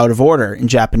saying "out of order" in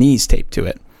Japanese taped to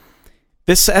it.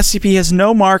 This SCP has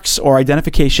no marks or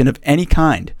identification of any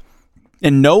kind,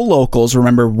 and no locals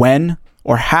remember when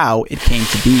or how it came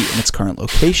to be in its current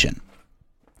location.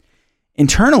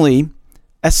 Internally,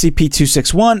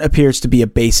 SCP-261 appears to be a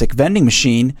basic vending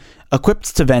machine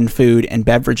equipped to vend food and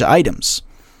beverage items.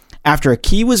 After a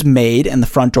key was made and the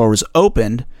front door was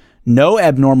opened, no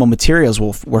abnormal materials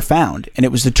were found, and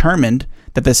it was determined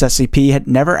that this SCP had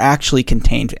never actually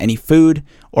contained any food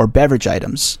or beverage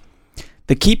items.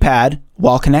 The keypad,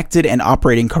 while connected and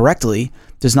operating correctly,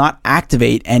 does not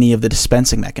activate any of the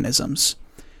dispensing mechanisms.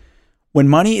 When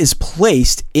money is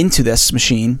placed into this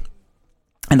machine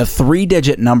and a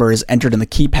 3-digit number is entered in the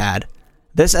keypad,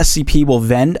 this SCP will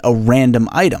vend a random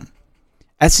item.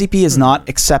 SCP has not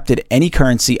accepted any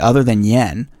currency other than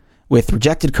yen, with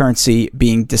rejected currency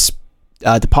being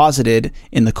deposited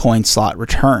in the coin slot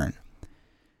return.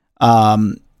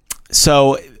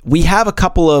 So we have a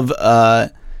couple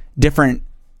of different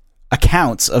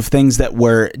accounts of things that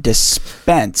were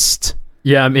dispensed.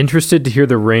 Yeah, I'm interested to hear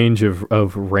the range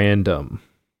of random.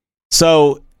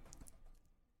 So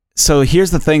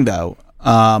here's the thing, though.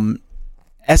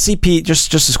 SCP,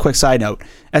 just as a quick side note,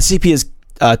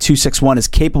 SCP-261 is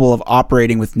capable of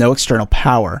operating with no external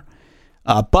power,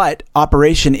 but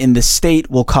operation in this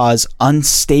state will cause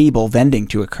unstable vending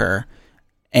to occur,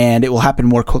 and it will happen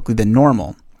more quickly than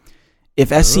normal. If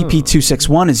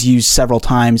SCP-261 is used several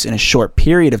times in a short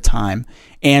period of time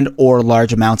and or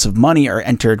large amounts of money are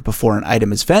entered before an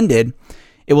item is vended,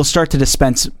 it will start to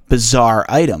dispense bizarre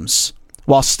items.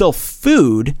 While still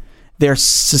food, their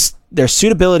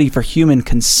suitability for human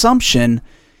consumption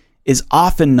is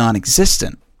often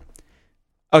non-existent.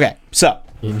 Okay, so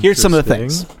here's some of the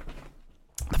things.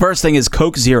 The first thing is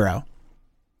Coke Zero.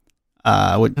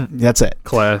 That's it.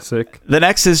 Classic. The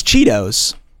next is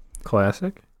Cheetos.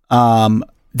 Classic.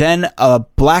 Then a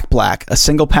Black, a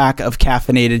single pack of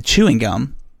caffeinated chewing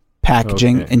gum,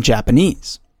 packaging in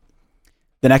Japanese.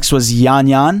 The next was Yan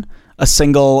Yan, a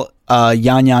single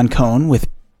Yan Yan cone with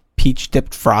peach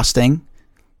dipped frosting.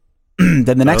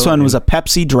 Then the next one was a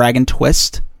Pepsi Dragon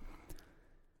Twist.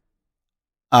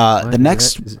 The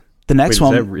next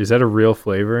one is that a real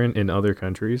flavor in other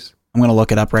countries? I'm gonna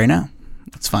look it up right now.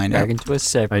 Let's find Dragon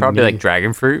Twist, probably like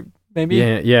dragon fruit, maybe.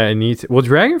 Yeah. I need to. Well,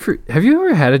 dragon fruit. Have you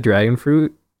ever had a dragon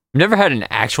fruit? I've never had an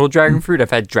actual dragon fruit.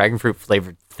 I've had dragon fruit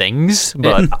flavored things,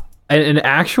 but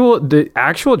the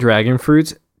actual dragon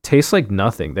fruits taste like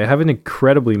nothing. They have an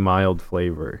incredibly mild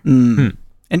flavor.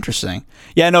 Interesting.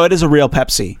 Yeah, no, it is a real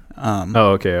Pepsi.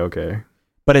 Okay.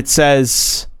 But it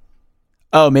says,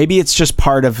 maybe it's just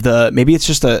part of maybe it's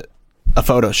just a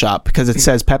Photoshop, because it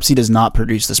says Pepsi does not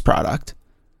produce this product.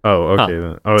 Oh, okay.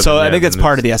 Then. So I think it's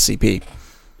part of the SCP.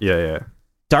 Yeah.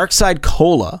 Dark Side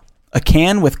Cola, a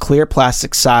can with clear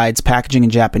plastic sides, packaging in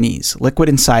Japanese. Liquid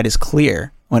inside is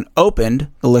clear. When opened,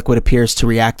 the liquid appears to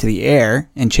react to the air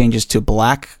and changes to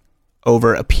black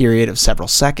over a period of several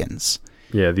seconds.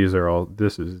 Yeah, these are all.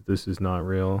 This is not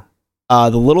real. The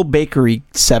Little Bakery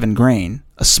 7 grain,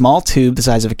 a small tube the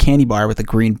size of a candy bar with a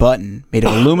green button, made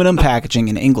of aluminum packaging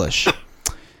in English.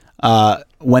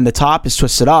 When the top is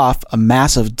twisted off, a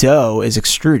mass of dough is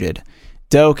extruded.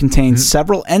 Dough contains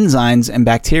several enzymes and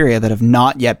bacteria that have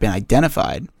not yet been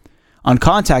identified. On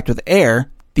contact with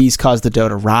air, these cause the dough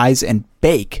to rise and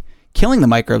bake, killing the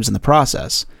microbes in the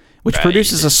process, which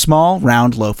produces a small,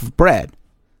 round loaf of bread.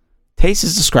 Taste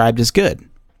is described as good.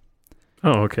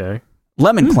 Oh, okay.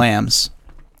 Lemon clams.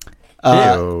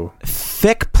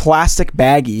 Thick plastic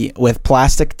baggie with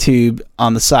plastic tube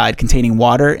on the side containing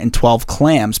water and 12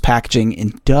 clams, packaging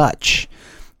in Dutch.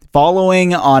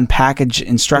 Following on package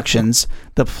instructions,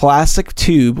 the plastic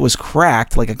tube was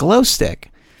cracked like a glow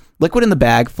stick. Liquid in the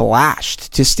bag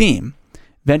flashed to steam.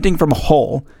 Venting from a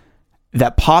hole,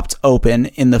 that popped open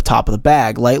in the top of the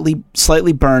bag,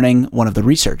 slightly burning one of the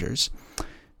researchers.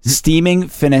 Steaming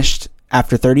finished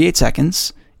after 38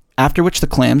 seconds, after which the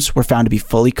clams were found to be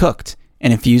fully cooked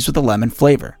and infused with a lemon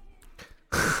flavor.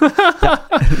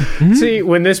 See,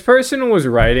 when this person was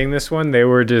writing this one, they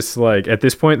were just like, at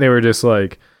this point, they were just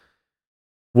like,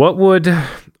 what would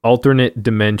alternate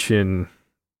dimension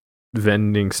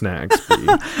vending snacks be?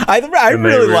 I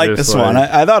really like this one.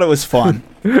 I thought it was fun.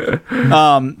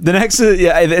 The next,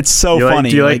 it's so funny.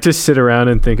 Do you like to sit around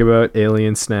and think about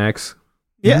alien snacks?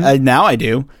 Yeah, now I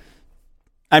do.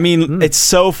 I mean, it's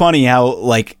so funny how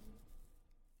like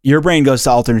your brain goes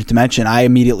to alternate dimension. I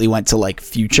immediately went to like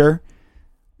future,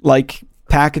 like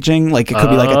packaging. Like it could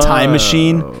be like a time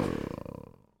machine.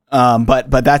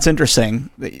 But that's interesting.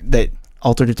 That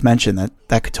alternate dimension.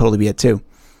 That could totally be it too.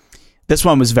 This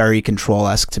one was very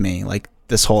Control-esque to me. Like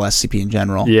this whole SCP in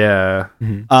general. Yeah.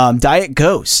 Diet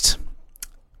Ghost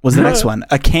was the next one.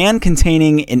 A can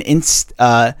containing an instance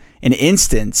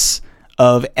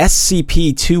of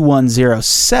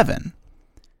SCP-2107,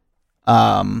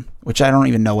 which I don't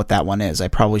even know what that one is. I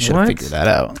probably should have figured that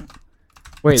out.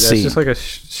 Wait, that's just like a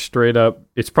straight up...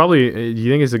 It's probably...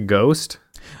 You think it's a ghost?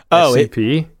 Oh,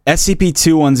 SCP?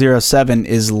 SCP-2107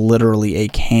 is literally a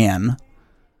can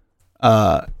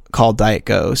called Diet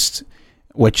Ghost,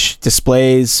 which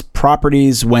displays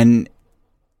properties when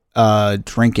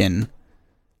drinking.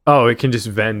 Oh, it can just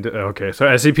vend. Okay, so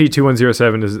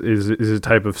SCP-2107 is a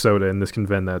type of soda, and this can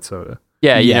vend that soda.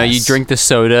 Yeah, you know, you drink the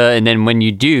soda, and then when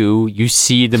you do, you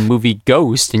see the movie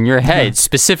Ghost in your head,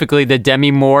 specifically the Demi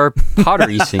Moore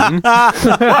pottery scene.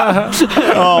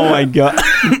 Oh my god!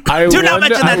 Do not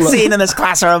mention that scene in this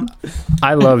classroom.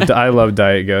 I love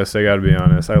Diet Ghost. I got to be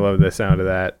honest. I love the sound of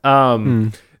that.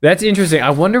 That's interesting. I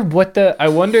wonder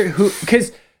who,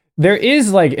 because there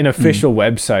is like an official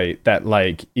website that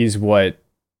like is what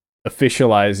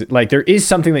officialize, like there is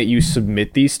something that you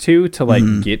submit these to like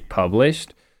get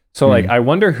published. So like I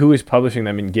wonder who is publishing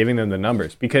them and giving them the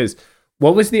numbers, because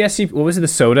what was the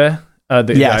soda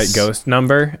Diet Ghost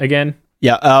number again?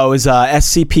 Yeah, it was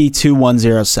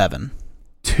SCP-2107.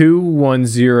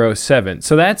 2107.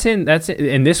 So that's in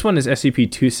and this one is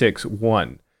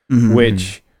SCP-261,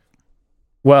 which,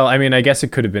 well, I mean, I guess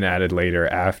it could have been added later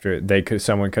after I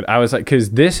was like, because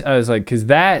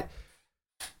that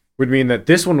would mean that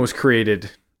this one was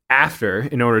created after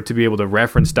in order to be able to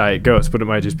reference Diet Ghost, but it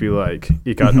might just be like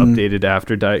it got updated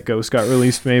after Diet Ghost got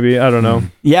released, maybe. I don't know.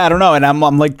 Yeah, I don't know. And I'm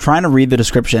like trying to read the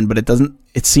description, but it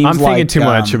seems I'm thinking too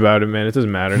much about it, man. It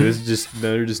doesn't matter.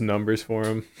 They're just numbers for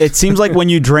them. It seems like when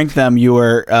you drink them,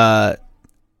 the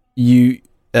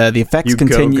effects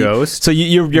continue. Go ghost. So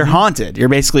you're haunted. You're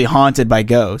basically haunted by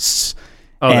ghosts.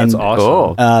 Oh, that's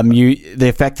awesome. The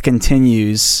effect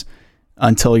continues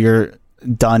until you're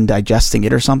done digesting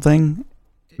it or something.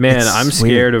 Man, I'm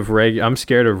scared of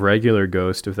regular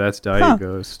Ghost if that's Diet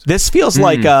Ghost. This feels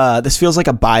like a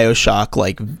BioShock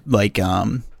like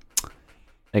a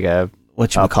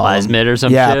what you call plasmid or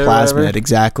something. Yeah, plasmid,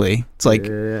 exactly. It's like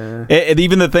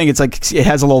even the thing. It's like it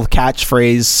has a little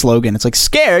catchphrase slogan. It's like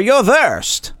scare your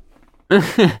thirst.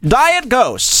 Diet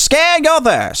Ghost, scare your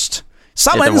thirst.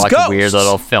 Summons ghosts. A weird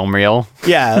little film reel.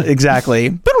 Yeah,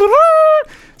 exactly.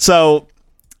 So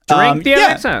drink the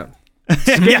episode.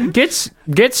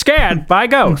 Get scared by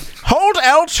ghosts. Hold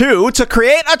L2 to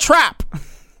create a trap.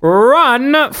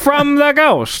 Run from the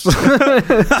ghost.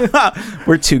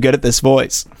 We're too good at this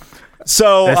voice.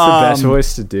 So that's the best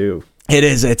voice to do. It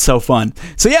is. It's so fun.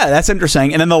 So yeah, that's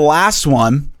interesting. And then the last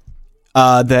one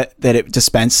that it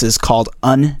dispenses is called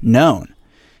Unknown.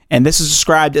 And this is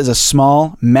described as a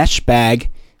small mesh bag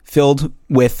filled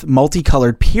with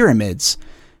multicolored pyramids,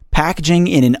 packaging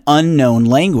in an unknown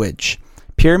language.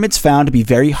 Pyramids found to be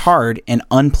very hard and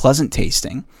unpleasant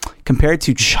tasting, compared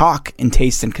to chalk in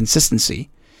taste and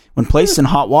consistency. When placed in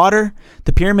hot water,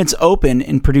 the pyramids open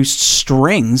and produce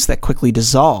strings that quickly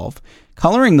dissolve,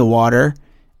 coloring the water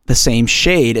the same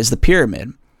shade as the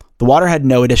pyramid. The water had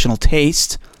no additional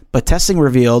taste, but testing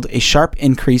revealed a sharp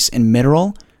increase in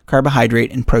mineral,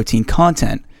 carbohydrate, and protein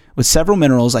content, with several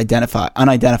minerals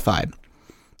unidentified.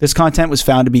 This content was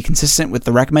found to be consistent with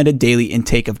the recommended daily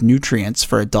intake of nutrients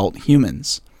for adult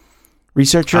humans.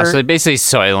 Researcher... so basically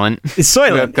Soylent. It's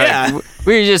Soylent, yeah.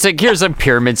 We were just like, here's a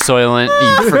pyramid Soylent,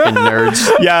 you freaking nerds.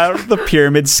 Yeah, the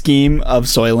pyramid scheme of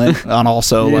Soylent, and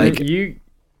also You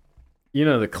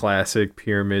know the classic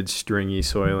pyramid stringy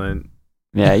Soylent.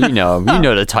 Yeah, you know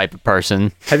the type of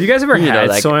person. Have you guys ever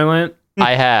had Soylent?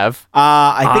 I have.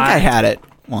 I think I had it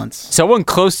once. Someone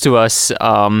close to us, yes,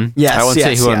 I won't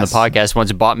say who on the podcast,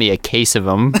 once bought me a case of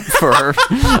them for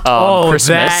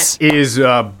Christmas. That is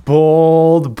a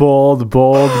bold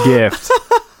gift.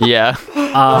 Yeah.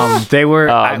 They were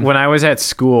when I was at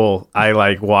school. I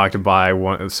like walked by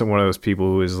one of those people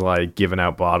who was like giving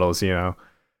out bottles, you know.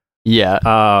 Yeah.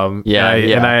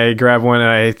 And I grabbed one, and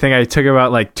I think I took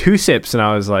about like 2 sips, and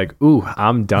I was like, "Ooh,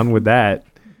 I'm done with that."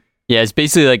 Yeah, it's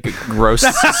basically like gross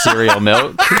cereal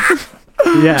milk.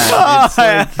 Yeah, it's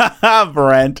like...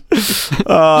 Brent.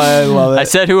 Oh, I love it. I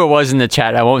said who it was in the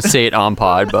chat. I won't say it on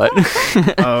pod, but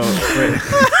oh, wait.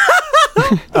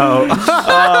 Oh my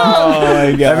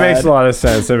god, that makes a lot of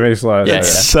sense.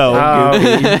 It's so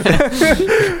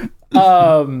good.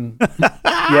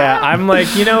 Yeah, I'm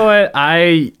like, you know what?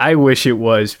 I wish it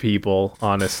was people,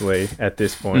 honestly, at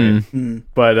this point.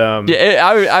 But yeah,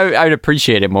 I would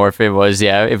appreciate it more if it was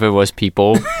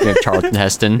people, Charlton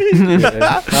Heston.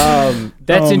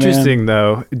 That's interesting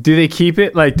though. Do they keep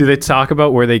it like? Do they talk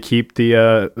about where they keep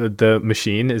the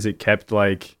machine? Is it kept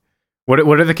like? What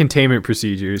are the containment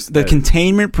procedures? The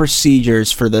containment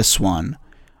procedures for this one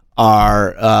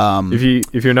are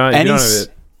if you're not, you don't have it.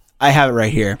 I have it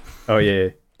right here. Oh yeah.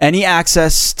 Any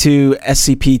access to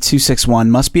SCP-261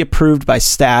 must be approved by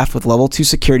staff with level 2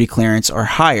 security clearance or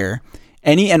higher.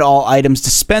 Any and all items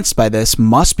dispensed by this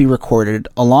must be recorded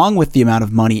along with the amount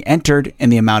of money entered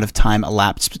and the amount of time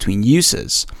elapsed between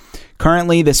uses.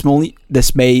 Currently,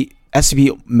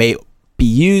 SCP may be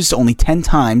used only 10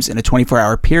 times in a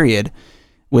 24-hour period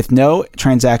with no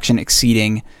transaction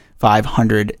exceeding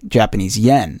 500 Japanese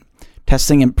yen.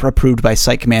 Testing approved by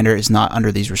Site Commander is not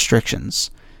under these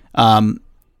restrictions. And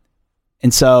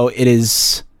so it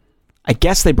is, I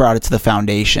guess they brought it to the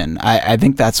Foundation. I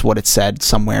think that's what it said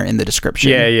somewhere in the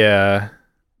description. Yeah.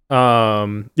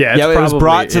 It was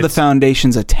brought to the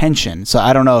Foundation's attention. So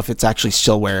I don't know if it's actually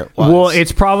still where it was. Well,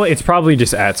 it's probably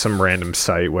just at some random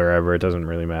site wherever. It doesn't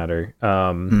really matter.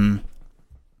 Yeah,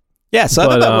 so I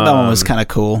thought that one was kind of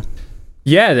cool.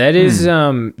 Yeah, that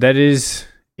is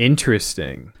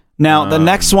interesting. Now, the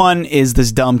next one is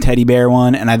this dumb teddy bear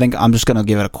one, and I think I'm just going to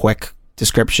give it a quick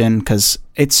description because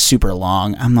it's super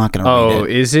long. I'm not going to read it. Oh,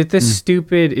 is it the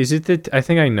stupid? Is it the? I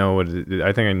think I know what it is.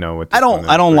 I think I know what. I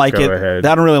don't like it. Ahead.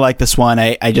 I don't really like this one.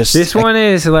 I just this one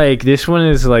is like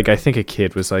I think a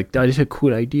kid was like, "That is a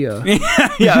cool idea."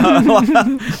 Yeah,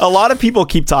 a lot of people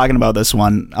keep talking about this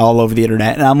one all over the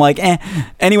internet, and I'm like, eh.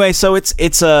 Anyway, so it's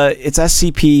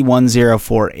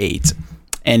SCP-1048.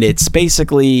 And it's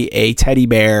basically a teddy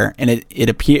bear, and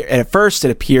at first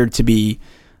it appeared to be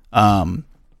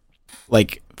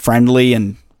like friendly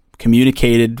and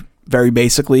communicated very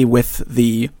basically with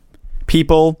the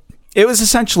people. It was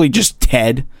essentially just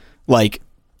Ted, like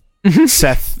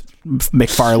Seth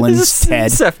MacFarlane's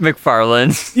Ted. Seth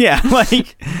MacFarlane. Yeah,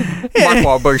 like Mark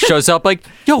Wahlberg shows up like,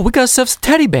 yo, we got Seth's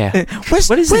teddy bear.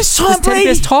 What is this? This teddy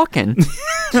bear's talking.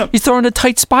 He's throwing a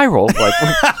tight spiral. Like,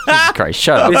 Jesus Christ,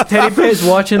 shut up. This teddy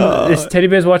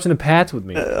bear's watching the Pats with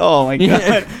me. Oh my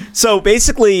god. So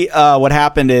basically, what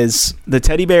happened is the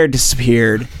teddy bear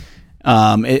disappeared.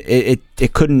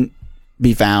 It couldn't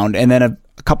be found, and then a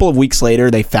couple of weeks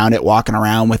later, they found it walking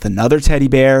around with another teddy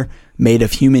bear made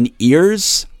of human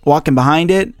ears walking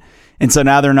behind it. And so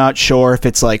now they're not sure if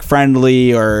it's like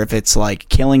friendly or if it's like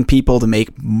killing people to make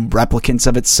replicants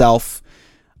of itself.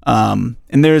 And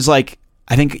there's like,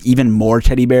 I think even more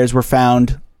teddy bears were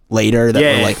found later that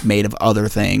were like made of other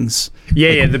things.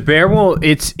 Yeah, the bear will.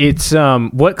 It's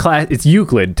what class? It's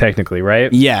Euclid technically,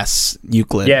 right? Yes,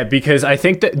 Euclid. Yeah, because I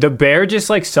think that the bear just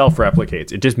like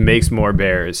self-replicates. It just makes more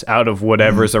bears out of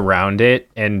whatever's around it,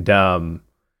 and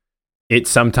it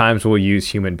sometimes will use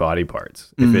human body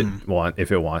parts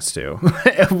if it wants to.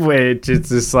 Which it's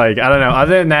just like, I don't know.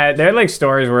 Other than that, there are like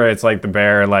stories where it's like the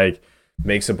bear like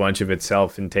makes a bunch of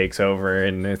itself and takes over,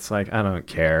 and it's like, I don't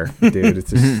care, dude. It's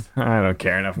just I don't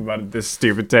care enough about this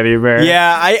stupid teddy bear.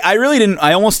 Yeah, I really didn't.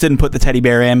 I almost didn't put the teddy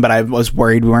bear in, but I was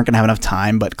worried we weren't gonna have enough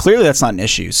time. But clearly that's not an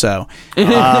issue. So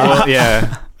well,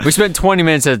 yeah. We spent 20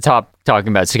 minutes at the top talking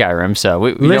about Skyrim, so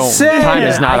we don't. Time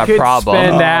is not a problem.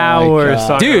 Spend hours,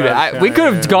 dude. We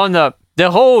could have gone the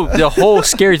whole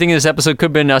scary thing in this episode could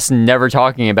have been us never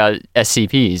talking about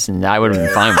SCPs, and I would have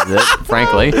been fine with it.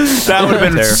 Frankly, that would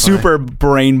have been super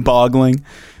brain boggling.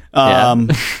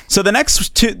 So the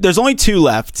next two, there's only 2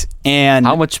 left, and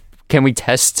how much can we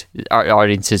test our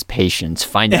audience's patience?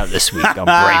 Find out this week on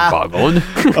Brain Boggled.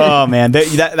 Oh man,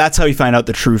 that's how you find out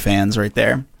the true fans, right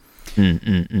there.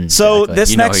 So exactly.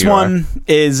 This next one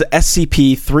is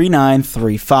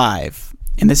SCP-3935,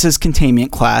 and this is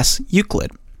Containment Class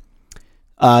Euclid.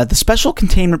 The special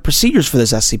containment procedures for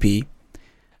this SCP: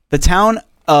 the town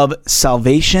of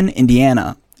Salvation,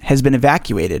 Indiana, has been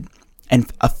evacuated,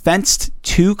 and a fenced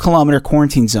 2-kilometer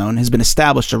quarantine zone has been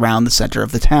established around the center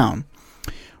of the town.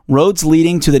 Roads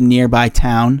leading to the nearby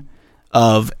town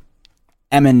of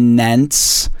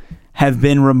Eminence have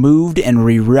been removed and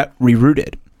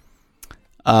rerouted.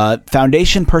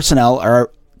 Foundation personnel are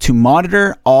to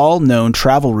monitor all known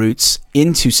travel routes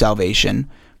into Salvation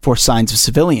for signs of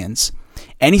civilians.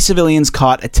 Any civilians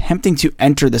caught attempting to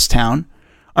enter this town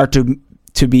are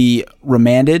to be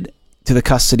remanded to the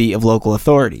custody of local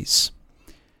authorities.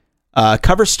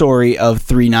 Cover story of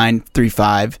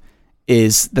 3935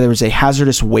 is there was a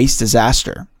hazardous waste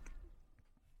disaster.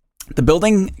 The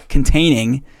building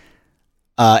containing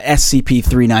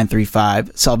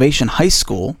SCP-3935, Salvation High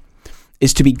School,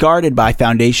 is to be guarded by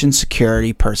Foundation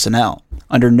security personnel.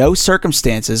 Under no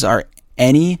circumstances are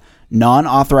any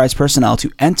non-authorized personnel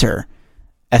to enter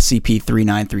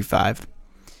SCP-3935.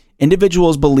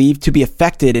 Individuals believed to be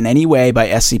affected in any way by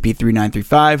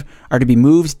SCP-3935 are to be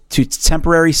moved to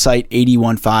temporary Site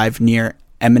 815 near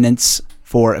Eminence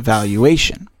for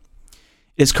evaluation.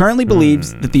 It is currently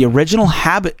believed that the original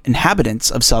inhabitants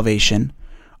of Salvation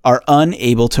are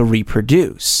unable to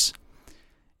reproduce.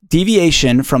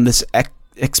 Deviation from this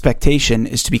expectation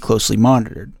is to be closely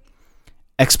monitored.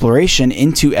 Exploration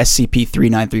into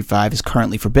SCP-3935 is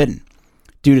currently forbidden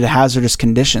due to the hazardous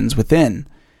conditions within.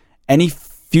 Any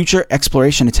future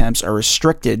exploration attempts are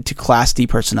restricted to Class D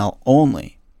personnel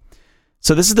only.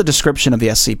 So this is the description of the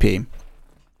SCP.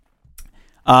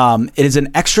 It is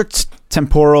an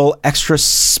extratemporal,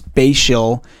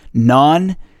 extraspatial,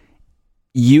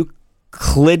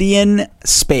 non-Euclidean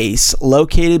space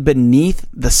located beneath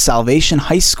the Salvation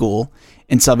High School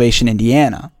in Salvation,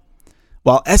 Indiana.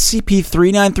 While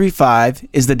SCP-3935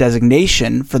 is the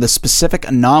designation for the specific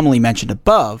anomaly mentioned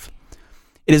above,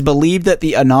 it is believed that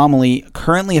the anomaly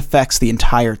currently affects the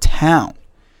entire town,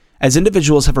 as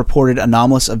individuals have reported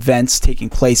anomalous events taking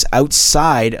place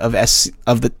outside of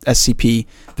the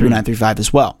SCP-3935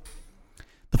 as well.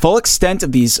 The full extent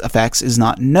of these effects is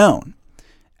not known.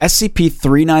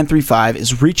 SCP-3935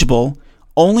 is reachable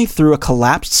only through a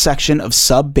collapsed section of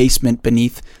sub-basement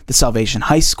beneath the Salvation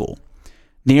High School,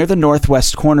 near the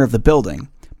northwest corner of the building,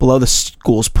 below the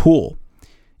school's pool.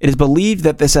 It is believed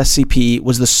that this SCP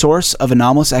was the source of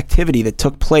anomalous activity that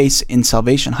took place in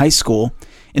Salvation High School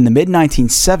in the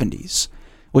mid-1970s,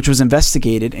 which was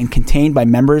investigated and contained by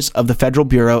members of the Federal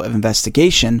Bureau of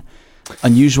Investigation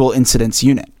Unusual Incidents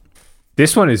Unit.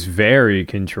 This one is very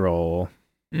control.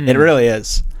 It really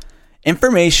is.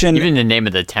 Information... Even the name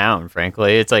of the town,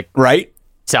 frankly. It's like... Right?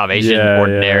 Salvation,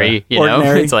 ordinary, you know?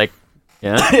 It's like...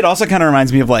 Yeah. It also kind of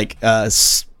reminds me of like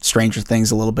Stranger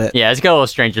Things a little bit. Yeah, it's got a little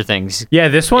Stranger Things. Yeah,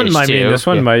 this one might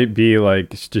be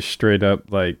like just straight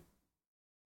up like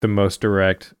the most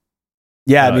direct.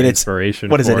 Yeah, I mean it's inspiration.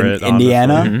 What is it in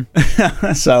Indiana?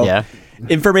 Mm-hmm. So yeah.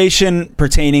 Information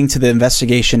pertaining to the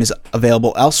investigation is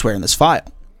available elsewhere in this file.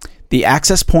 The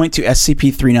access point to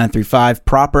SCP-3935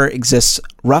 proper exists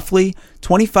roughly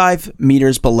 25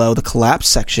 meters below the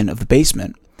collapsed section of the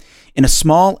basement, in a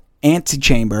small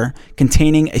antechamber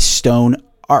containing a stone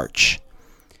arch.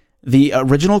 The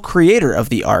original creator of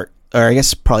the ark, or I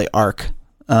guess probably ark,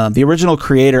 the original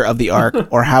creator of the ark,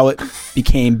 or how it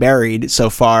became buried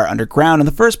so far underground in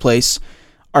the first place,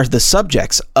 are the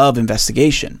subjects of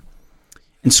investigation.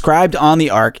 Inscribed on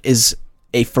the ark is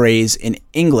a phrase in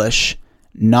English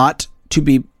not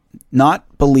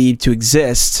believed to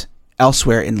exist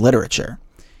elsewhere in literature.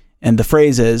 And the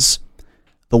phrase is,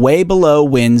 "The way below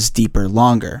winds deeper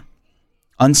longer.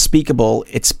 Unspeakable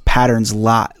its patterns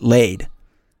laid.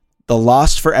 The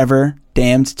lost forever,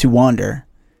 damned to wander.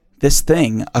 This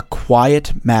thing a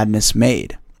quiet madness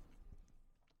made."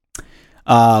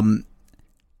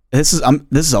 This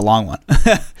is a long one.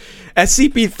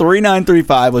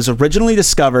 SCP-3935 was originally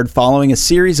discovered following a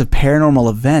series of paranormal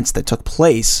events that took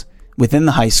place within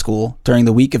the high school during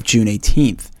the week of June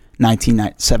 18th,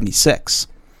 1976.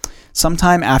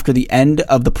 Sometime after the end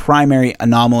of the primary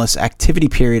anomalous activity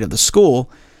period of the school,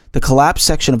 the collapsed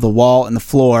section of the wall and the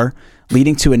floor,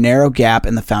 leading to a narrow gap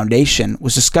in the foundation,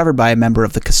 was discovered by a member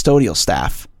of the custodial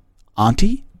staff.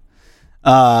 Auntie?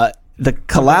 The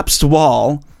collapsed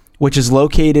wall, which is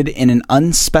located in an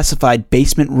unspecified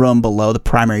basement room below the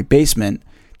primary basement,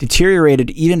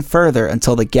 deteriorated even further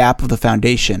until the gap of the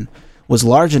foundation was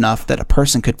large enough that a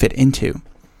person could fit into.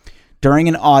 During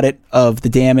an audit of the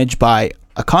damage by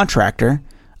a contractor,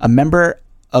 a member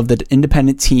of the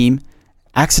independent team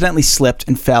accidentally slipped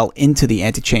and fell into the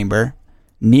antechamber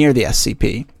near the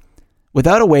SCP.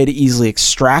 Without a way to easily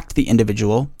extract the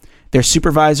individual, their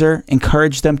supervisor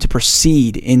encouraged them to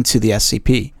proceed into the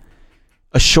SCP.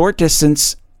 A short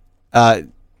distance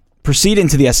proceed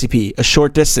into the SCP a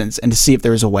short distance and to see if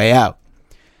there was a way out.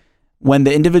 When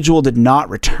the individual did not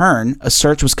return, a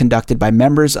search was conducted by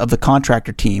members of the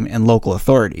contractor team and local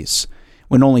authorities.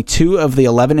 When only 2 of the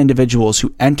 11 individuals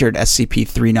who entered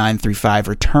SCP-3935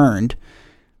 returned,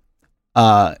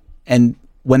 and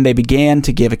when they began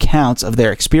to give accounts of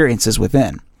their experiences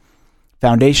within,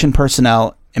 Foundation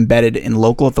personnel embedded in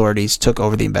local authorities took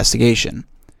over the investigation.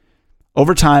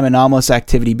 Over time, anomalous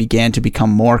activity began to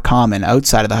become more common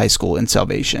outside of the high school in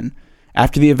Salvation.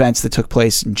 After the events that took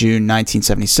place in June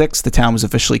 1976, the town was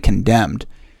officially condemned,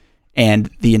 and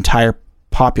the entire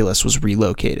populace was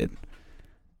relocated.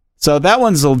 So that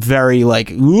one's a very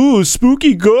ooh,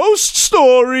 spooky ghost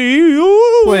story.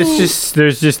 Ooh. Well,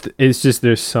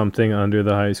 there's something under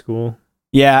the high school.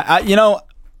 Yeah,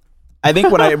 I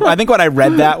think when I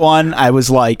read that one, I was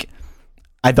like,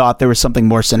 I thought there was something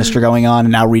more sinister going on,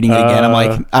 and now reading it again, I'm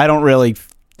like, I don't really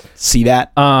see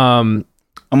that. I'm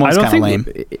almost kind of lame.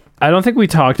 I don't think we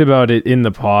talked about it in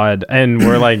the pod, and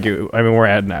we're we're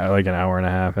at now an hour and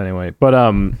a half anyway. But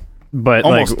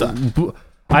almost done.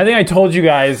 I think I told you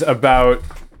guys about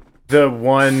the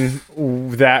one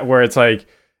where it's like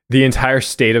the entire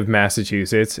state of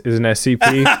Massachusetts is an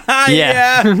SCP.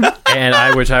 Yeah.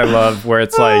 And which I love, where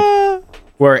it's like,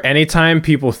 where anytime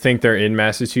people think they're in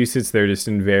Massachusetts, they're just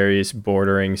in various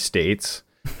bordering states.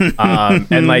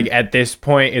 And at this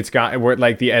point, it's got where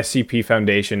the SCP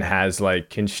Foundation has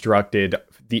constructed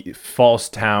the false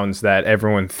towns that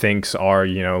everyone thinks are,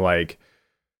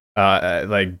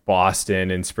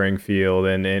 Boston and Springfield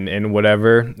and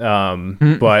whatever,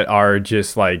 but are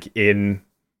just in,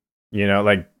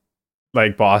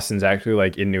 Boston's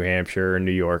actually in New Hampshire or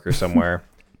New York or somewhere.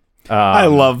 I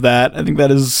love that. I think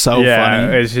that is so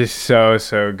funny. It's just so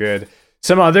good.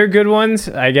 Some other good ones,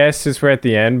 I guess, since we're at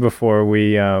the end before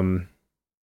we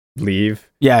leave.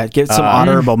 Yeah, get some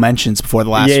honorable mentions before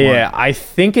the last one. Yeah, I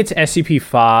think it's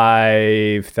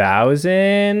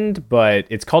SCP-5000, but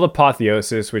it's called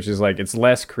Apotheosis, which is it's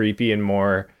less creepy and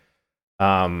more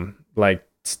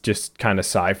just kind of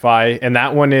sci-fi. And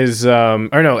that one is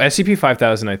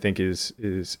SCP-5000 I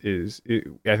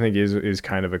think is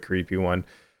kind of a creepy one.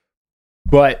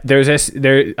 But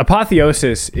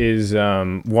Apotheosis is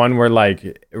one where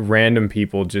random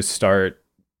people just start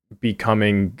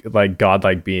becoming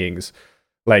godlike beings,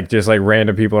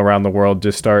 random people around the world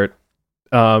just start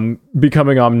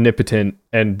becoming omnipotent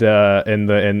and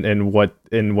what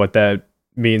that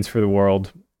means for the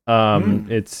world.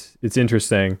 It's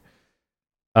interesting.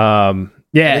 And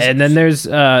then there's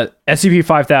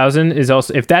SCP-5000 is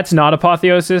also, if that's not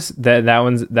Apotheosis, that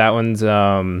one's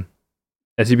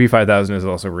SCP-5000 is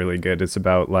also really good. It's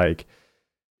about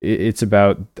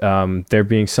there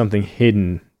being something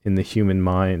hidden in the human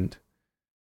mind.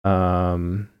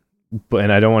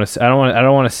 But I don't want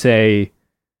to say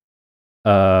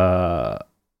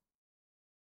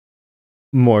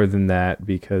more than that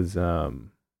because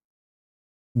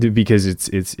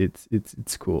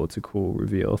it's cool. It's a cool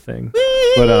reveal thing.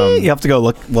 But you have to go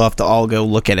look. We'll have to all go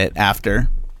look at it after.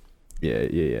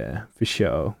 Yeah, for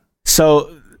sure.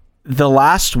 So the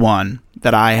last one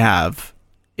that I have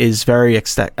is very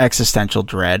existential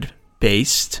dread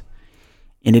based,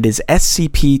 and it is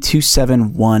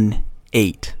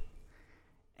SCP-2718.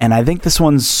 And I think this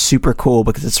one's super cool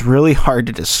because it's really hard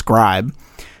to describe,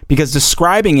 because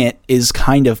describing it is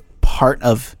kind of part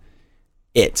of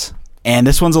it. And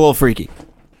this one's a little freaky.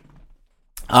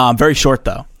 Very short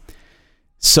though.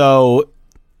 So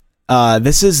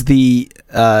this is the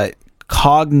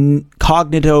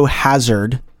cognito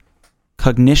hazard.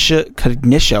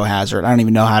 Cognitio hazard. I don't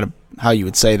even know how you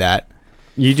would say that.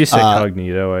 You just said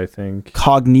cognito, I think.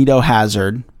 Cognito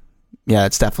hazard. Yeah,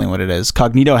 it's definitely what it is.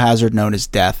 Cognito hazard, known as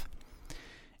death.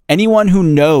 Anyone who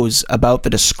knows about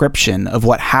the description of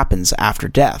what happens after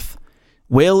death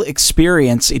will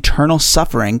experience eternal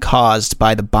suffering caused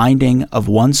by the binding of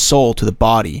one's soul to the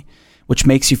body, which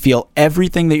makes you feel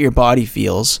everything that your body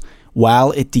feels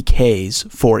while it decays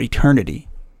for eternity.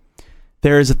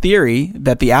 There is a theory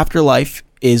that the afterlife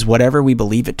is whatever we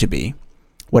believe it to be.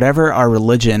 Whatever our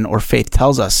religion or faith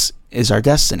tells us is our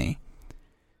destiny.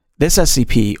 This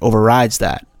SCP overrides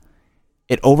that.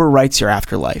 It overwrites your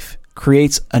afterlife,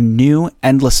 creates a new,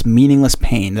 endless, meaningless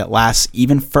pain that lasts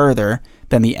even further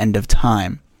than the end of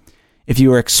time. If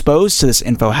you are exposed to this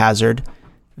info hazard,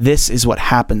 this is what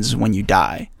happens when you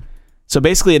die. So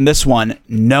basically in this one,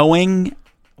 knowing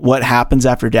what happens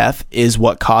after death is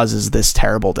what causes this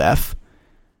terrible death.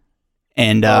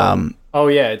 And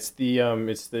it's the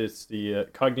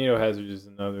cognito hazard is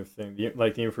another thing,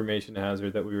 the information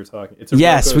hazard that we were talking. It's a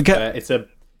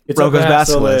Rocco's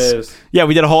Basilisk. Yeah,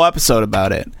 we did a whole episode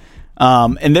about it.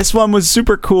 And this one was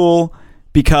super cool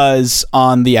because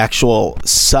on the actual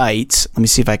site, let me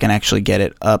see if I can actually get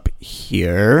it up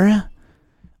here.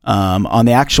 On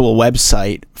the actual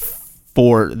website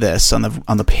for this, on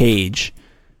the page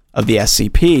of the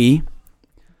SCP,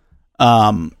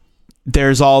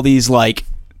 there's all these like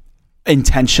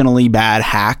intentionally bad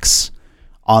hacks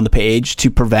on the page to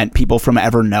prevent people from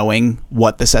ever knowing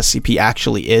what this SCP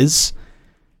actually is,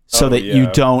 so that you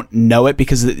don't know it,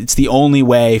 because it's the only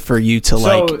way for you to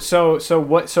So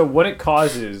what it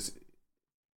causes.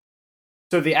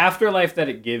 So the afterlife that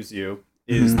it gives you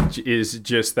is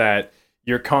just that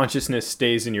your consciousness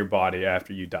stays in your body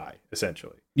after you die,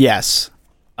 essentially. Yes.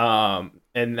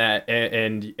 And that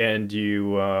and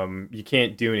you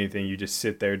can't do anything. You just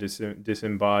sit there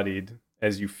disembodied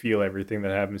as you feel everything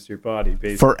that happens to your body,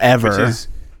 basically. Forever.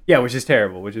 Which is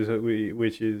terrible. Which is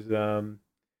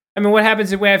I mean, what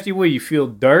happens after you feel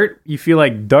dirt? You feel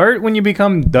like dirt when you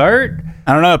become dirt?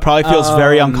 I don't know. It probably feels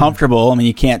very uncomfortable. I mean,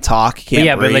 you can't talk, you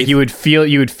can't breathe. But like you would feel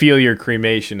your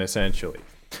cremation, essentially.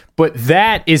 But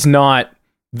that is not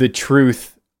the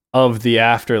truth of the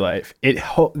afterlife.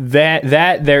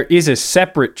 That there is a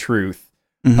separate truth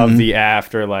of the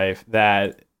afterlife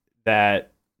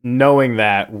that knowing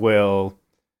that will,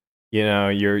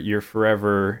 you're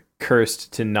forever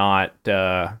cursed to not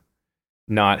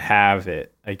have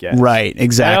it, I guess. Right,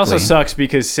 exactly. It also sucks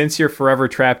because since you're forever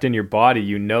trapped in your body,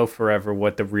 you know forever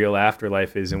what the real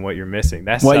afterlife is and what you're missing.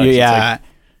 That sucks.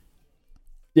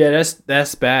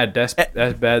 That's bad. That's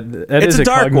bad. It's a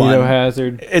dark one.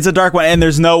 Hazard. It's a dark one, and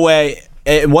there's no way.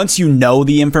 Once you know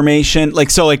the information,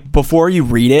 before you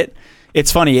read it,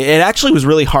 it's funny. It actually was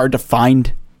really hard to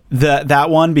find that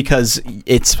one because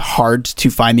it's hard to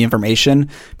find the information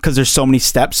because there's so many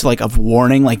steps of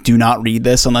warning, do not read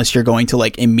this unless you're going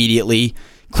to immediately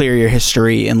clear your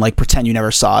history and pretend you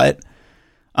never saw it.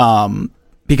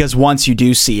 Because once you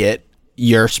do see it,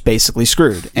 you're basically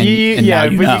screwed. And now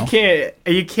you know.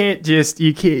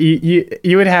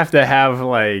 You would have to have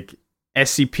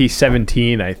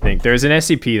SCP-17, I think. There's an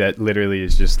SCP that literally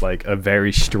is just a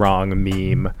very strong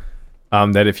meme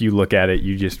that if you look at it,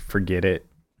 you just forget it.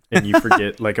 And you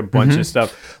forget a bunch of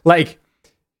stuff.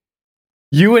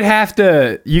 You would have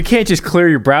to. You can't just clear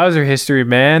your browser history,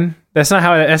 man. That's not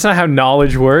how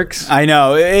knowledge works. I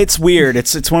know, it's weird.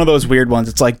 It's one of those weird ones.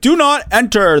 It's do not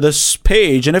enter this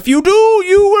page, and if you do,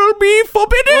 you will be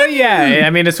forbidden. Well, yeah.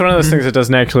 I mean, it's one of those things that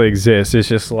doesn't actually exist. It's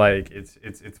just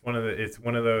it's one of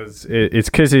those. It's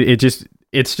because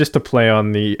it's just a play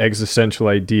on the existential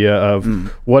idea of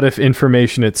what if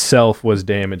information itself was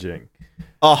damaging.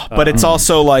 Oh, but it's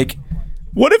also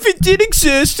what if it did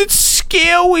exist? It's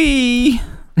scary.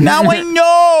 Now I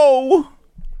know.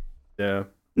 Yeah.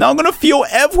 Now I'm going to feel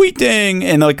everything.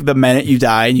 And the minute you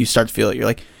die and you start to feel it, you're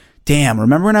like, damn,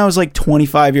 remember when I was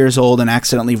 25 years old and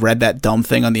accidentally read that dumb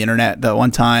thing on the internet that one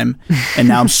time and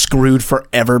now I'm screwed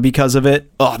forever because of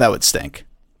it? Oh, that would stink.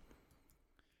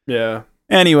 Yeah.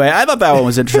 Anyway, I thought that one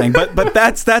was interesting, but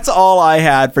that's all I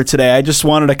had for today. I just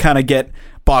wanted to kind of get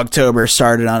Bogtober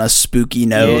started on a spooky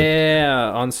note.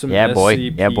 Yeah, on some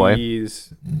SCPs. Yeah, boy.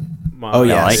 Oh,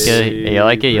 yeah. You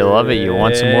like it, you love it, you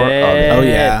want some more of it. Oh,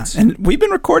 yeah. And we've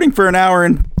been recording for an hour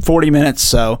and 40 minutes,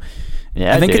 so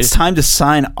I think it's time to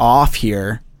sign off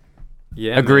here.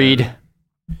 Yeah. Agreed. Man.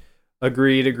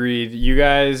 Agreed. You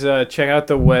guys check out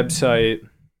the website.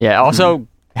 Yeah, also...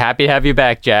 Happy to have you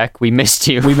back, Jack. We missed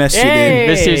you. We missed you, dude.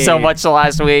 Missed you so much the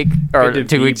last week or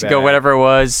 2 weeks ago, whatever it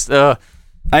was.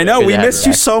 I know, we missed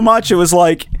you so much. It was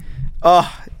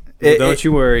don't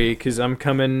you worry, because I'm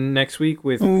coming next week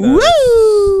with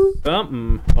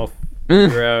something. I'll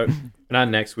figure out. Not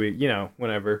next week,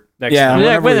 whenever. When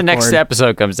the next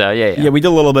episode comes out. Yeah, we did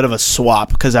a little bit of a swap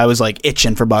because I was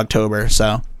itching for Bogtober,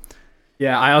 so.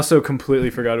 Yeah, I also completely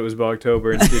forgot it was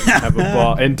Bogtober and didn't have a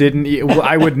bog,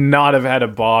 I would not have had a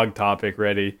bog topic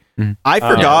ready. I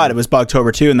forgot it was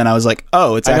Bogtober too, and then I was like,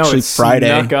 oh, it's actually Friday.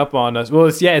 Snuck up on us. Well,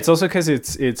 it's also because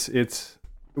it's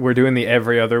we're doing the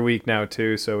every other week now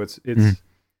too, so it's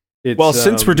well,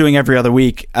 since we're doing every other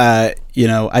week,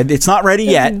 it's not ready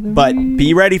yet, but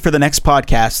be ready for the next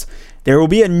podcast. There will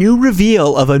be a new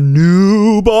reveal of a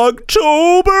new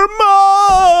Bogtober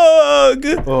mug.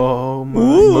 Oh my!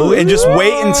 Ooh, and just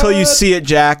wait until you see it,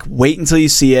 Jack. Wait until you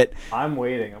see it. I'm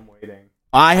waiting.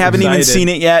 I haven't even seen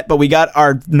it yet, but we got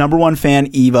our number one fan,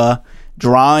 Eva,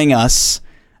 drawing us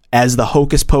as the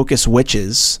Hocus Pocus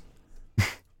witches.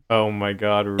 Oh my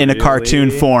God! Really? In a cartoon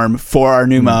form for our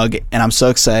new mug, and I'm so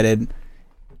excited.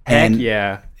 Heck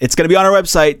yeah. It's going to be on our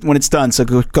website when it's done, so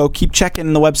go keep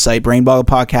checking the website,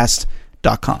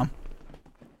 brainbogglepodcast.com.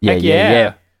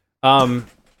 Yeah.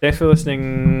 Thanks for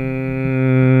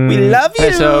listening. We love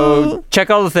you. So check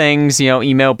all the things,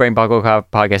 email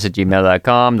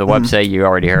brainbucklepodcast@gmail.com. The website, you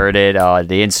already heard it.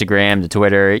 The Instagram, the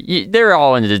Twitter, they're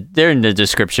all in the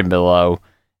description below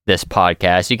this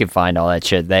podcast. You can find all that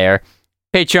shit there.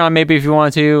 Patreon, maybe if you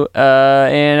want to.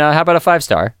 And how about a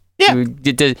 5-star? Yeah.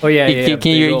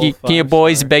 Can you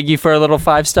boys beg you for a little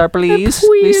 5-star, please?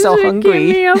 We're so hungry.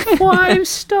 Give me a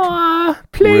 5-star.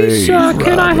 Please, sir,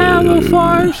 can I have a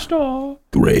 5-star?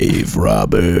 Grave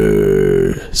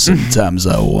robber. Sometimes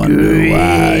I wonder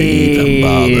why I even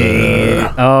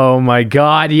bother. Oh my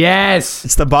God, yes.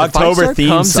 It's the Bogtober theme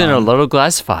comes song. in a little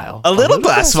glass vial. A little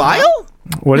glass vial?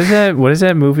 What is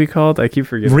that movie called? I keep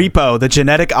forgetting. Repo, the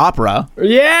genetic opera.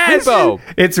 Yes! Repo.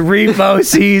 It's Repo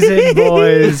season,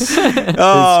 boys. It's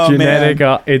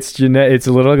It's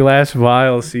a little glass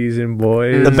vial season,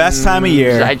 boys. The best time of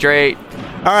year. Hydrate.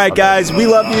 All right, guys, we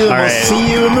love you, and we'll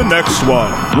see you in the next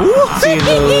one. See you.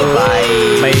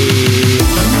 Bye.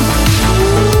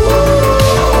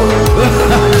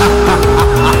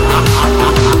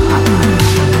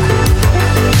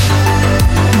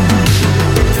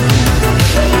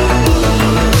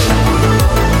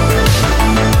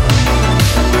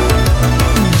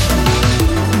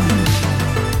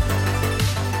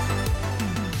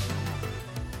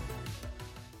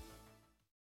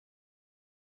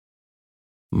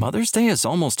 Mother's Day is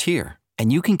almost here,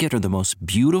 and you can get her the most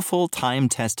beautiful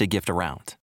time-tested gift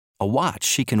around. A watch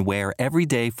she can wear every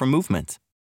day from Movement.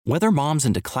 Whether mom's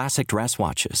into classic dress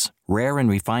watches, rare and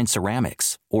refined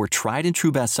ceramics, or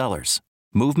tried-and-true bestsellers,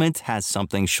 Movement has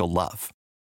something she'll love.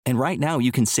 And right now,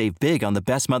 you can save big on the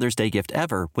best Mother's Day gift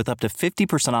ever with up to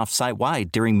 50% off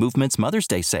site-wide during Movement's Mother's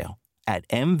Day sale at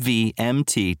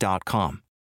mvmt.com.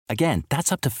 Again,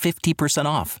 that's up to 50%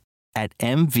 off at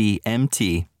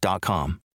mvmt.com.